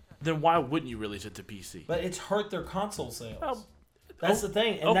 then why wouldn't you release it to PC? But it's hurt their console sales. Oh, That's the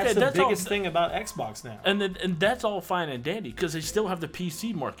thing, and okay, that's the biggest thing about Xbox now. And that's all fine and dandy because they still have the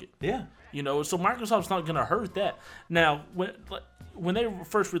PC market. Yeah. You know, so Microsoft's not going to hurt that. Now, when they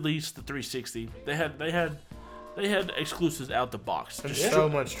first released the 360, they had exclusives out the box. There's so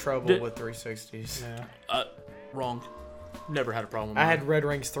much trouble with 360s. Yeah. Wrong. Never had a problem with I mine. had Red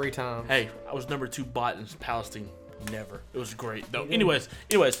Rings 3 times. Hey, I was number 2 bot in Palestine. Never. It was great. No. Anyways,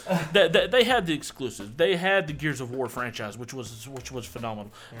 they had the exclusives. They had the Gears of War franchise, which was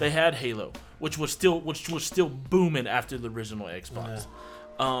phenomenal. Yeah. They had Halo, which was still booming after the original Xbox.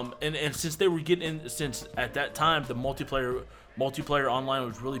 Yeah. And since they were since at that time the multiplayer online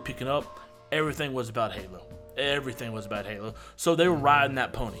was really picking up, everything was about Halo. Everything was about Halo. So they were riding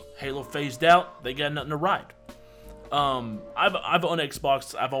that pony. Halo phased out. They got nothing to ride. I've owned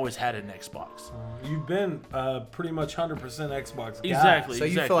Xbox. I've always had an Xbox. You've been pretty much 100% Xbox guy. Exactly. So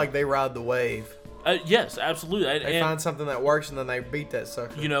you feel like they ride the wave. Yes, absolutely. They And, find something that works and then they beat that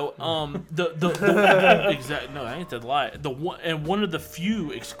sucker. you know, the exact no, I ain't that lie. One of the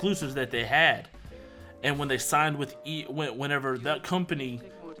few exclusives that they had, and when they signed with whenever that company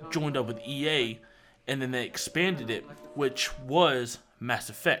joined up with EA, and then they expanded it, which was Mass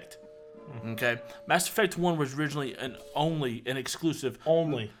Effect. Okay, Mass Effect 1 was originally an exclusive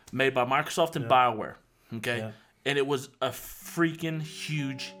made by Microsoft and BioWare. Okay, Yeah. and it was a freaking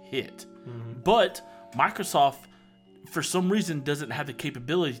huge hit. But Microsoft, for some reason, doesn't have the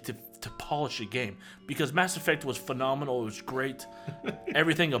capability to polish a game, because Mass Effect was phenomenal. It was great,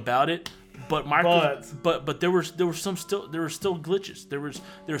 everything about it. But but there were still glitches. There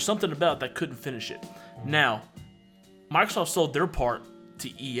was something about it that couldn't finish it. Now, Microsoft sold their part to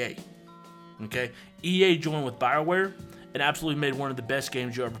EA. Okay, EA joined with BioWare and absolutely made one of the best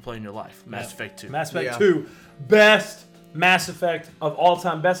games you ever play in your life, Mass Effect 2. Mass Effect Yeah. 2, best Mass Effect of all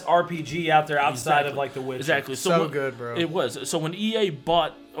time, best RPG out there outside of like The Witcher. Exactly. So when, good, bro. It was. So when EA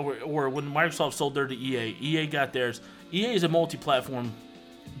bought, or when Microsoft sold their to EA got theirs. EA is a multi-platform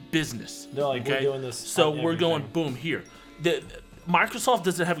business. They're like, we're doing this So on we're going everything. boom here. Microsoft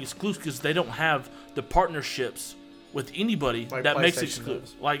doesn't have exclusives because they don't have the partnerships with anybody Like that makes PlayStation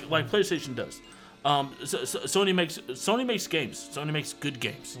exclusives, does. like PlayStation does. Sony makes games. Sony makes good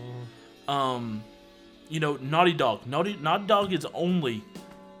games. You know, Naughty Dog. Naughty Dog is only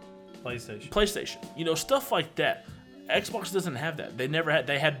PlayStation. You know, stuff like that. Xbox doesn't have that. They never had.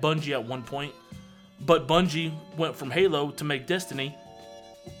 They had Bungie at one point, but Bungie went from Halo to make Destiny.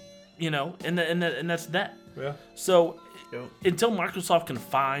 You know, and that's that. Yeah. So Yep. until Microsoft can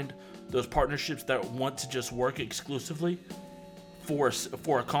find those partnerships that want to just work exclusively for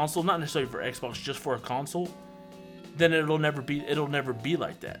a console, not necessarily for Xbox, just for a console, then it'll never be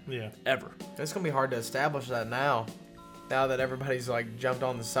like that. Yeah. Ever. It's gonna be hard to establish that now that everybody's like jumped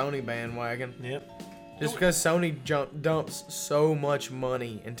on the Sony bandwagon. Yep. Just because Sony dumps so much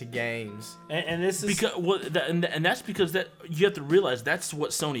money into games. And this is And that's because that you have to realize that's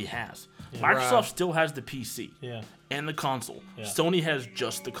what Sony has. Microsoft Right. still has the PC yeah. and the console. Yeah. Sony has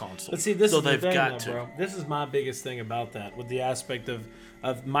just the console. But see, this so is the they've thing, got though, to. bro. This is my biggest thing about that, with the aspect of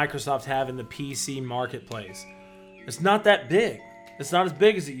Microsoft having the PC marketplace. It's not that big. It's not as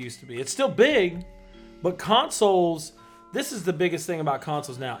big as it used to be. It's still big, but consoles. This is the biggest thing about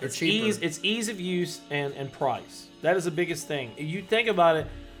consoles now. It's cheaper. ease of use and price. That is the biggest thing. You think about it.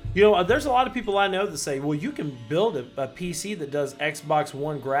 You know, there's a lot of people I know that say, well, you can build a PC that does Xbox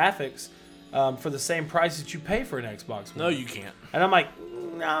One graphics for the same price that you pay for an Xbox One. No, you can't. And I'm like,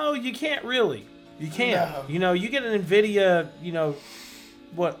 no, you can't really. You can't. No. You know, you get an NVIDIA, you know,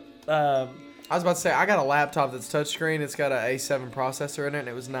 what? I was about to say, I got a laptop that's touchscreen. It's got an A7 processor in it, and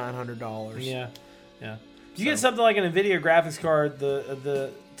it was $900. Yeah. You get something like an NVIDIA graphics card,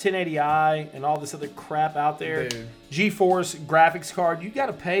 the 1080i, and all this other crap out there. Dude. GeForce graphics card, you got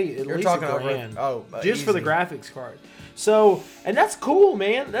to pay at You're least talking $1,000 over just for the easy. graphics card. So, and that's cool,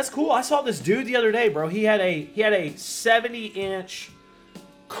 man. That's cool. I saw this dude the other day, bro. He had a 70-inch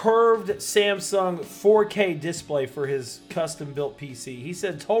curved Samsung 4K display for his custom built PC. He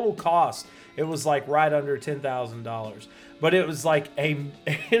said total cost it was like right under $10,000, but it was like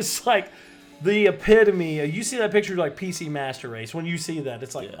it's like the epitome. You see that picture like PC Master Race. When you see that,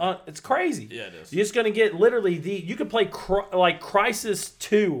 it's like it's crazy. Yeah, it is. You're just gonna get literally you could play like Crysis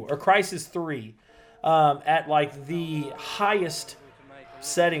 2 or Crysis 3 at like the highest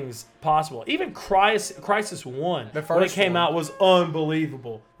settings possible. Even Crysis 1 The when it first came one. out was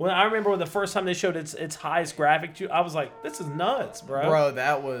unbelievable. When I remember when the first time they showed its highest graphic, I was like, this is nuts, bro. Bro,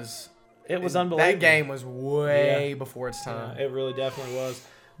 that was... It was unbelievable. That game was way before its time. It really definitely was.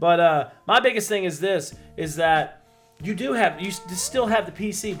 But my biggest thing is that you still have the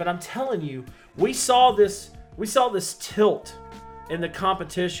PC, but I'm telling you, we saw this tilt in the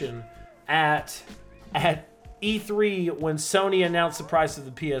competition at E3 when Sony announced the price of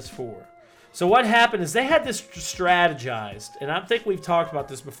the PS4. So what happened is they had this strategized, and I think we've talked about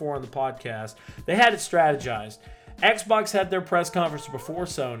this before on the podcast. They had it strategized. Xbox had their press conference before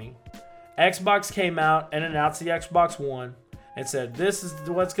Sony. Xbox came out and announced the Xbox One and said, this is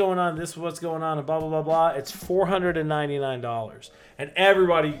what's going on, this is what's going on, and blah, blah, blah, blah. It's $499. And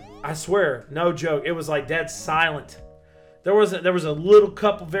everybody, I swear, no joke, it was like dead silent. There was a little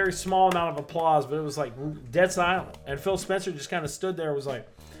couple, very small amount of applause, but it was like dead silent. And Phil Spencer just kind of stood there and was like,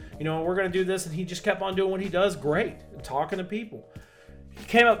 you know, we're going to do this. And he just kept on doing what he does great, and talking to people. It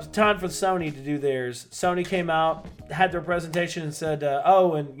came up time for Sony to do theirs. Sony came out, had their presentation, and said,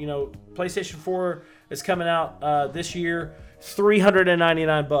 and you know, PlayStation 4 is coming out this year,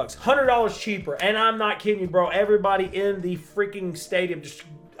 $399, $100 cheaper. And I'm not kidding you, bro. Everybody in the freaking stadium just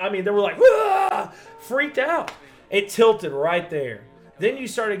they were like, "Wah!" Freaked out. It tilted right there. Then you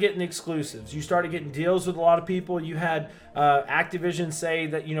started getting exclusives. You started getting deals with a lot of people. You had Activision say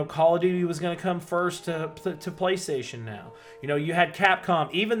that, Call of Duty was going to come first to PlayStation now. You had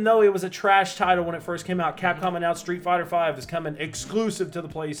Capcom. Even though it was a trash title when it first came out, Capcom announced Street Fighter V is coming exclusive to the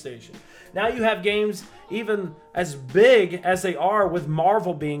PlayStation. Now you have games even as big as they are, with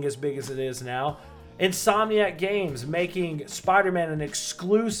Marvel being as big as it is now. Insomniac Games making Spider-Man an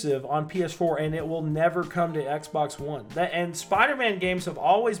exclusive on PS4, and it will never come to Xbox One. And Spider-Man games have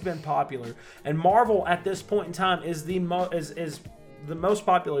always been popular, and Marvel at this point in time is the most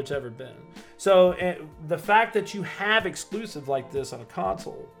popular it's ever been. So the fact that you have exclusive like this on a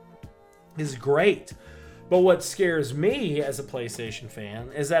console is great. But what scares me as a PlayStation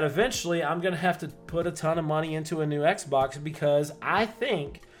fan is that eventually I'm going to have to put a ton of money into a new Xbox, because I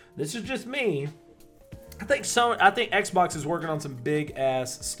think, this is just me, I think Xbox is working on some big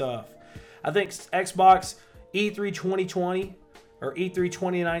ass stuff. I think Xbox E3 2020 or E3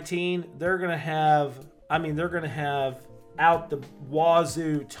 2019, they're gonna have out the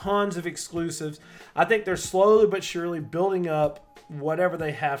wazoo tons of exclusives. I think they're slowly but surely building up whatever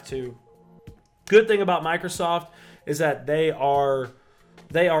they have to. Good thing about Microsoft is that they are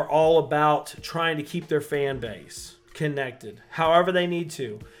all about trying to keep their fan base connected however they need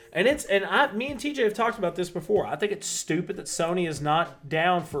to. Me and TJ have talked about this before. I think it's stupid that Sony is not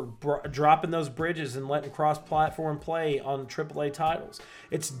down for dropping those bridges and letting cross-platform play on AAA titles.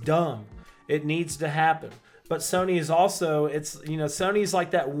 It's dumb. It needs to happen. But Sony is also, Sony's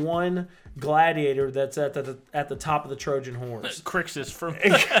like that one gladiator that's at the top of the Trojan horse. Crixus from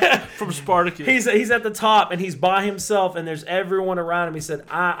Spartacus. He's at the top and he's by himself, and there's everyone around him. He said,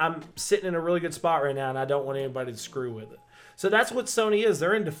 I'm sitting in a really good spot right now, and I don't want anybody to screw with it. So that's what Sony is.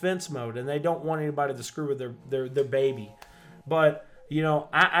 They're in defense mode, and they don't want anybody to screw with their baby. But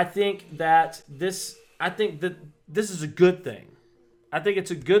I think that this is a good thing. I think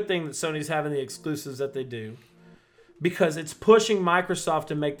it's a good thing that Sony's having the exclusives that they do, because it's pushing Microsoft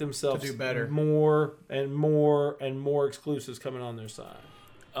to make themselves to do better, more and more and more exclusives coming on their side.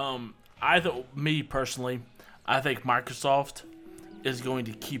 Me personally, I think Microsoft is going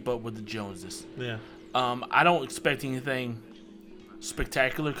to keep up with the Joneses. Yeah. I don't expect anything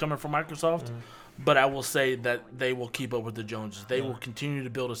spectacular coming from Microsoft, but I will say that they will keep up with the Joneses. They will continue to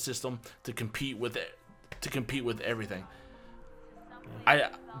build a system to compete with everything.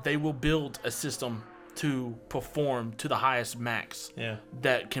 They will build a system to perform to the highest max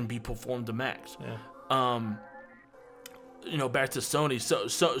that can be performed to max. Yeah. Back to Sony. So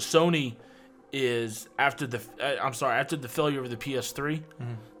Sony is after the failure of the PS3.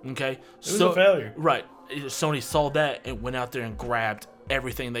 Okay, it was a failure, right? Sony saw that and went out there and grabbed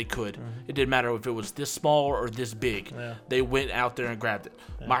everything they could. It didn't matter if it was this small or this big. Yeah. They went out there and grabbed it.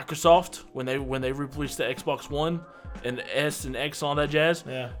 Yeah. Microsoft, when they released the Xbox One and S and X and all that jazz,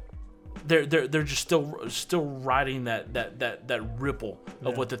 they're just still riding that ripple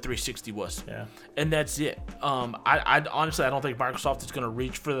of what the 360 was. Yeah. And that's it. I honestly don't think Microsoft is going to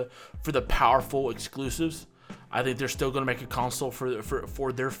reach for the powerful exclusives. I think they're still going to make a console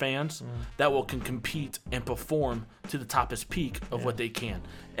for their fans that can compete and perform to the toppest peak of what they can.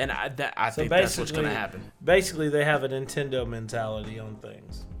 And I think that's what's going to happen. Basically, they have a Nintendo mentality on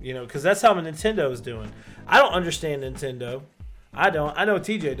things, because that's how Nintendo is doing. I don't understand Nintendo. I don't. I know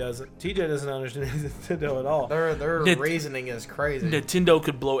TJ doesn't. TJ doesn't understand Nintendo at all. Their reasoning is crazy. Nintendo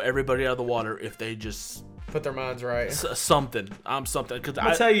could blow everybody out of the water if they just put their minds right. Something. Because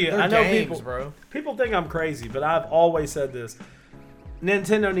I'll tell you, I know games, bro. People think I'm crazy, but I've always said this.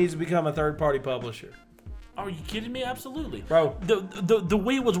 Nintendo needs to become a third-party publisher. Are you kidding me? Absolutely, bro. The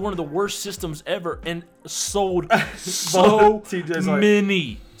Wii was one of the worst systems ever, and sold so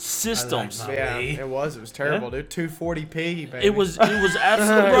many systems. Yeah, it was terrible, dude. 240p, baby. It was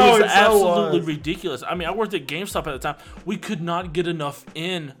absolutely ridiculous. I mean, I worked at GameStop at the time. We could not get enough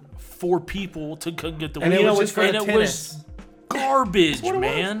in for people to get the Wii. And it was garbage,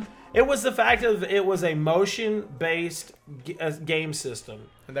 man. It was the fact of it was a motion-based game system.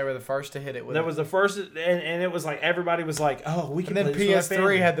 And they were the first to hit it with That was the first, and it was like everybody was like, "Oh, we can." And then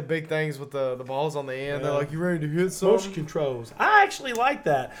PS3 had the big things with the balls on the end. Yeah. They're like, "You ready to hit something?" Motion controls. I actually like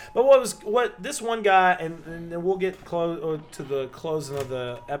that. But what this one guy, and we'll get to the closing of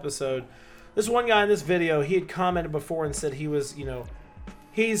the episode. This one guy in this video, he had commented before and said he was,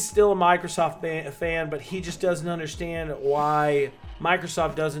 he's still a Microsoft fan, but he just doesn't understand why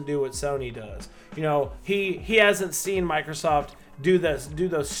Microsoft doesn't do what Sony does. He hasn't seen Microsoft do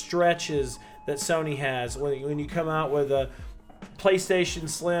those stretches that Sony has when you come out with a PlayStation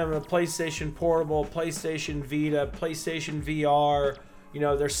Slim, a PlayStation Portable, PlayStation Vita, PlayStation VR,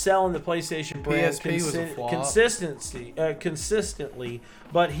 They're selling the PlayStation brand PSP was a flop. consistently.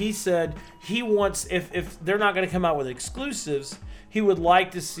 But he said he wants, if they're not going to come out with exclusives, he would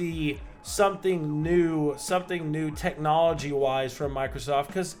like to see something new technology-wise from Microsoft.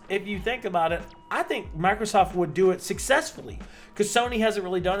 Because if you think about it, I think Microsoft would do it successfully. Because Sony hasn't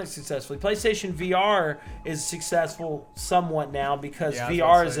really done it successfully. PlayStation VR is successful somewhat now because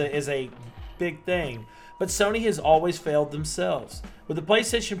VR is a big thing. But Sony has always failed themselves. With the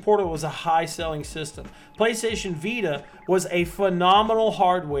PlayStation Portal, it was a high-selling system. PlayStation Vita was a phenomenal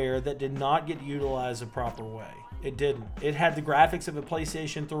hardware that did not get utilized a proper way. It didn't. It had the graphics of a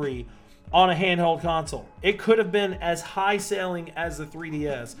PlayStation 3 on a handheld console. It could have been as high-selling as the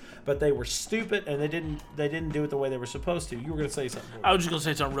 3DS, but they were stupid and they didn't do it the way they were supposed to. You were going to say something. I was just going to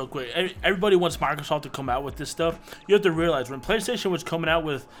say something real quick. Everybody wants Microsoft to come out with this stuff. You have to realize when PlayStation was coming out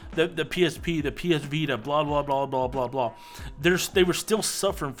with the PSP, the PS Vita, blah, blah, blah, blah, blah, blah, they were still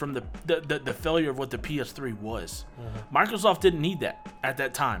suffering from the failure of what the PS3 was. Microsoft didn't need that at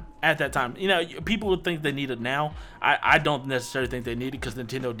that time. People would think they need it now. I don't necessarily think they need it because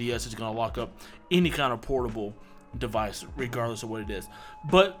Nintendo DS is going to lock up any kind of portable device, regardless of what it is.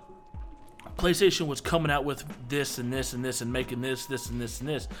 But PlayStation was coming out with this and this and this and making this and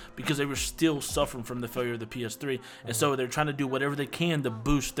this because they were still suffering from the failure of the PS3, and so they're trying to do whatever they can to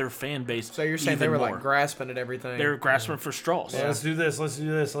boost their fan base. So you're saying they were like grasping at everything? They were grasping for straws. Yeah. Let's do this.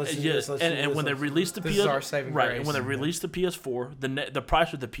 And when they released the PS4, when they released the PS4, the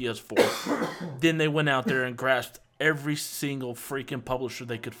price of the PS4, then they went out there and grasped every single freaking publisher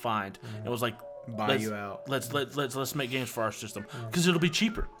they could find, and was like, let's make games for our system because it'll be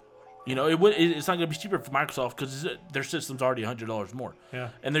cheaper. It's not going to be cheaper for Microsoft because their system's already $100 more. Yeah.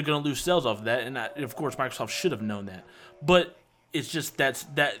 And they're going to lose sales off of that. And of course, Microsoft should have known that. But it's just that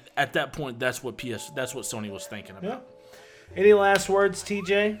at that point, that's what Sony was thinking about. Yeah. Any last words,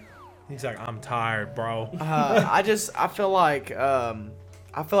 TJ? He's like, I'm tired, bro. I feel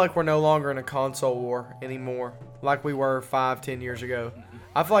like we're no longer in a console war anymore, like we were 5-10 years ago.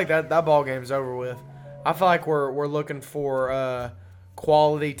 I feel like that ball game's over with. I feel like we're looking for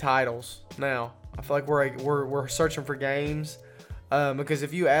quality titles now. I feel like we're searching for games because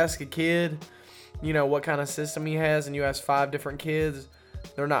if you ask a kid, what kind of system he has, and you ask 5 different kids,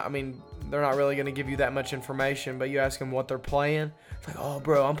 they're not really going to give you that much information. But you ask them what they're playing, it's like, oh,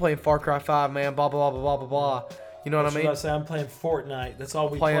 bro, I'm playing Far Cry 5, man, blah blah blah blah blah blah. You know what I mean? I say I'm playing Fortnite. That's all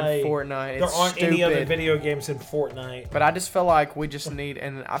we play. Fortnite. There aren't any other video games in Fortnite. But I just feel like we just need,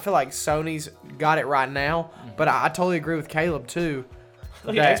 and I feel like Sony's got it right now. But I totally agree with Caleb too.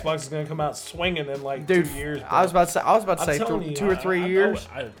 Xbox is going to come out swinging in like 2 years. Bro. I was about to say 2 or 3 years.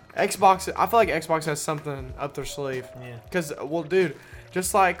 Xbox. I feel like Xbox has something up their sleeve. Yeah. Because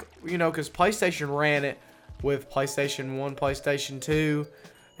just like because PlayStation ran it with PlayStation 1, PlayStation 2.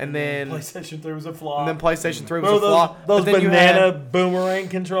 And then PlayStation 3 was a flop. And then PlayStation 3 was a flop. Those banana boomerang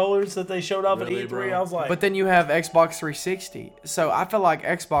controllers that they showed off at E3, bro. I was like... But then you have Xbox 360. So I feel like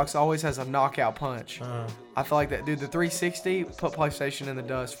Xbox always has a knockout punch. I feel like that, dude, the 360 put PlayStation in the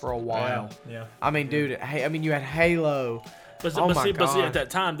dust for a while. Yeah. I mean, dude, you had Halo. But see, at that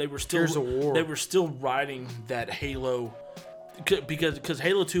time, they were still riding that Halo... Because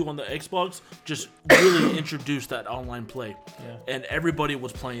Halo 2 on the Xbox just really introduced that online play, and everybody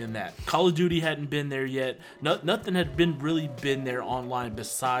was playing that. Call of Duty hadn't been there yet. Nothing had really been there online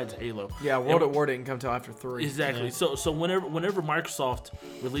besides Halo. Yeah, World at War didn't come till after 3. Exactly. Yeah. So whenever Microsoft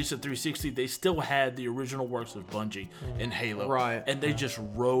released a 360, they still had the original works of Bungie and Halo, right? And they just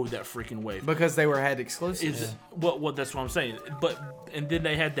rode that freaking wave because they had exclusives. Well, that's what I'm saying. And then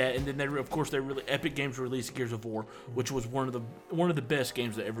they had that, and then Epic Games released Gears of War, which was one of the best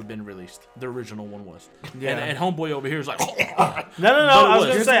games that ever been released. The original one was. Yeah. And homeboy over here is like, no. I was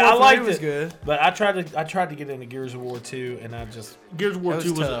gonna say I liked it, good. But I tried to get into Gears of War 2, and I just Gears of War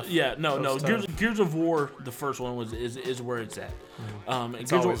 2 was Gears of War, the first one is where it's at.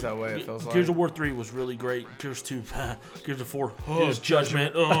 It's always that way. It feels like Gears of War 3 was really great. Gears 2, Gears of 4, Gears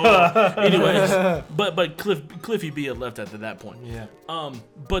Judgment. Anyways, but Cliffy B had left after that point. Yeah.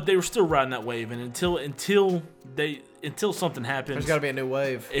 But they were still riding that wave, and until something happens, there's got to be a new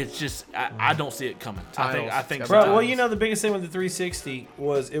wave. It's just I don't see it coming. I think. Bro, well, the biggest thing with the 360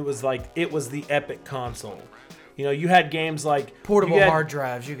 was it was the epic console. You had games like portable hard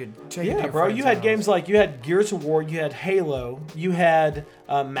drives. You could take it to your You had games like you had Gears of War, you had Halo, you had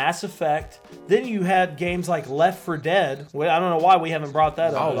Mass Effect. Then you had games like Left 4 Dead. I don't know why we haven't brought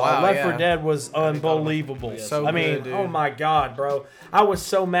that up. Wow, Left 4 Dead was unbelievable. So good, dude. Oh my God, bro! I was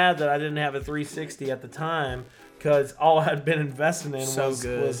so mad that I didn't have a 360 at the time because all I had been investing in So was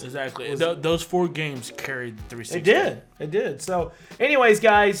good. Exactly. Those 4 games carried 360. It did. So, anyways,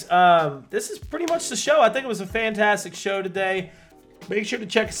 guys, this is pretty much the show. I think it was a fantastic show today. Make sure to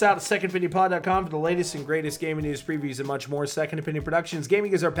check us out at secondopinionpod.com for the latest and greatest gaming news, previews, and much more. Second Opinion Productions.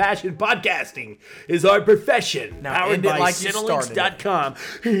 Gaming is our passion. Podcasting is our profession. Now Powered end it by like you started it. Cinelinks.com.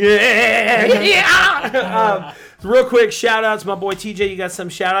 Yeah. Real quick, shout outs. My boy TJ, you got some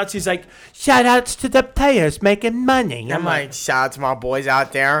shout outs? He's like, shout outs to the players making money. I'm like, shout out to my boys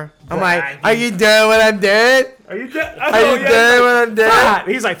out there. I'm Bragging. like, are you doing what I'm doing? Are you doing? Are you doing what I'm doing? 5.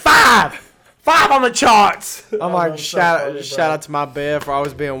 He's like, 5 on the charts. I'm like, shout out to my bed for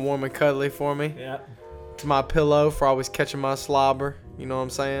always being warm and cuddly for me. Yeah. To my pillow for always catching my slobber. You know what I'm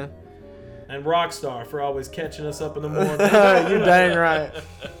saying? And Rockstar for always catching us up in the morning. You dang right.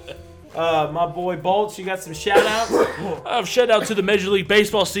 My boy Bolts, you got some shout outs? Shout out to the Major League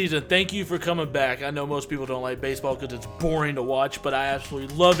Baseball season. Thank you for coming back. I know most people don't like baseball because it's boring to watch, but I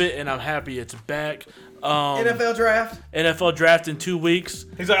absolutely love it, and I'm happy it's back. NFL draft. NFL draft in 2 weeks.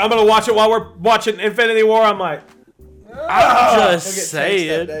 He's like, I'm going to watch it while we're watching Infinity War. I'm like, I'll just He'll get say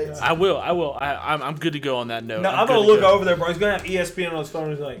text it. updates. I will. I'm good to go on that note. no, I'm going to look over there, bro. He's going to have ESPN on his phone.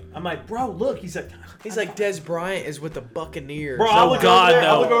 He's like, I'm like, bro, look. He's like, Des Bryant is with the Buccaneers. bro, I look God, over there.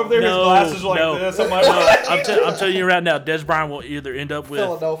 I no. look over there. No, His glasses are like no. this. I'm like, what? I'm telling you right now, Des Bryant will either end up with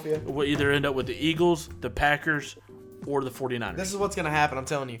Philadelphia. the Eagles, the Packers, or the 49ers. This is what's gonna happen. I'm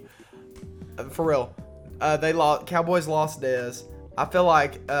telling you, for real. They lost. Cowboys lost Dez. I feel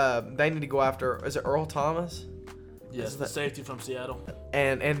like they need to go after. Is it Earl Thomas? yes, the safety from Seattle.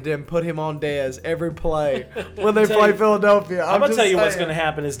 And then put him on Dez every play when they play Philadelphia. I'm going to just tell you what's saying. going to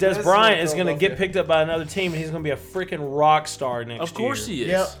happen is Des This Bryant is is going to get picked up by another team, and he's going to be a freaking rock star next year. Of course he is.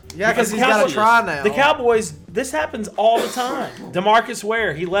 Yep. Yeah, Because because he's got to Cowboys- try now. The Cowboys, this happens all the time. DeMarcus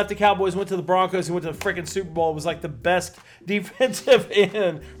Ware, he left the Cowboys, went to the Broncos, and went to the freaking Super Bowl. It was like the best defensive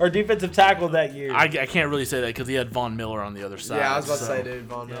end or defensive tackle that year. I can't really say that because he had Von Miller on the other side. Yeah, I was about to so- say, dude,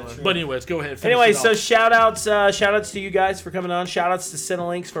 Von Miller. But anyways, go ahead. finish Anyway, it so off. shout outs to you guys for coming on. Shout outs to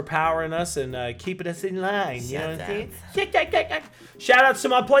Cinelinks for powering us and keeping us in line. You know what I'm saying? Shout outs to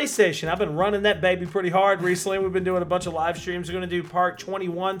my PlayStation. I've been running that baby pretty hard recently. We've been doing a bunch of live streams. We're going to do part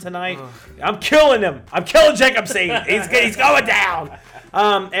 21 tonight. I'm killing him. I'm killing Jacob Seed. He's going down.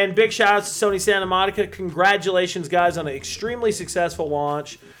 And big shout outs to Sony Santa Monica. Congratulations, guys, on an extremely successful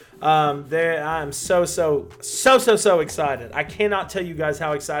launch. I'm so excited. I cannot tell you guys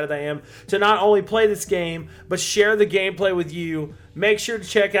how excited I am to not only play this game, but share the gameplay with you. Make sure to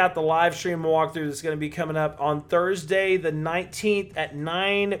check out the live stream walkthrough that's going to be coming up on Thursday, the 19th at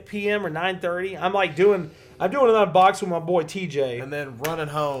 9 p.m. or 9:30. I'm doing an unboxing with my boy TJ. And then running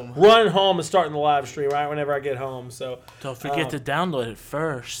home. Running home and starting the live stream right whenever I get home. So Don't forget to download it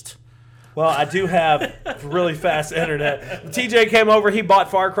first. well, I do have really fast internet. TJ came over. He bought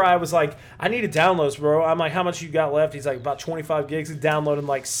Far Cry. I was like, I need to download, bro. I'm like, how much you got left? He's like, about 25 gigs. He downloaded in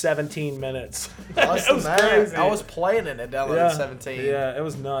like 17 minutes. Less It than was that. crazy. I was playing it at downloaded 17. Yeah, it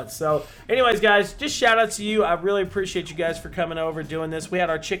was nuts. So, anyways, guys, just shout out to you. I really appreciate you guys for coming over, doing this. We had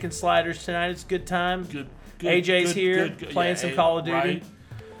our chicken sliders tonight. It's a good time. Good. AJ's here playing some Call of Duty.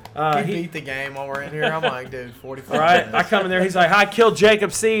 Right. He beat the game while we're in here. I'm like, dude, 45 Right, minutes. I come in there. He's like, I killed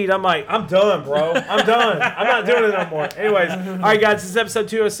Jacob Seed. I'm like, I'm done, bro. I'm done. I'm not doing it no more. Anyways, all right, guys, this is episode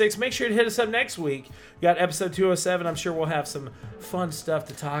 206. Make sure to hit us up next week. We got episode 207. I'm sure we'll have some fun stuff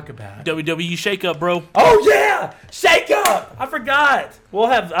to talk about. WWE Shake Up, bro. Oh yeah, shake up! I forgot. We'll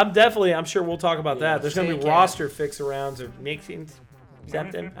have. I'm sure we'll talk about that. There's gonna be shake it. roster fix-arounds or mixings,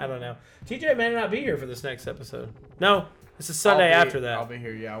 something. I don't know. TJ may not be here for this next episode. No, it's a Sunday I'll be- after that. I'll be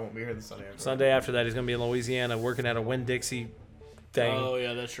here. Yeah, I won't be here the Sunday after. Sunday after that, he's gonna be in Louisiana working at a Winn-Dixie thing. Oh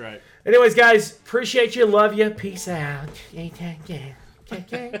yeah, that's right. Anyways, guys, appreciate you, love you, peace out. Yeah.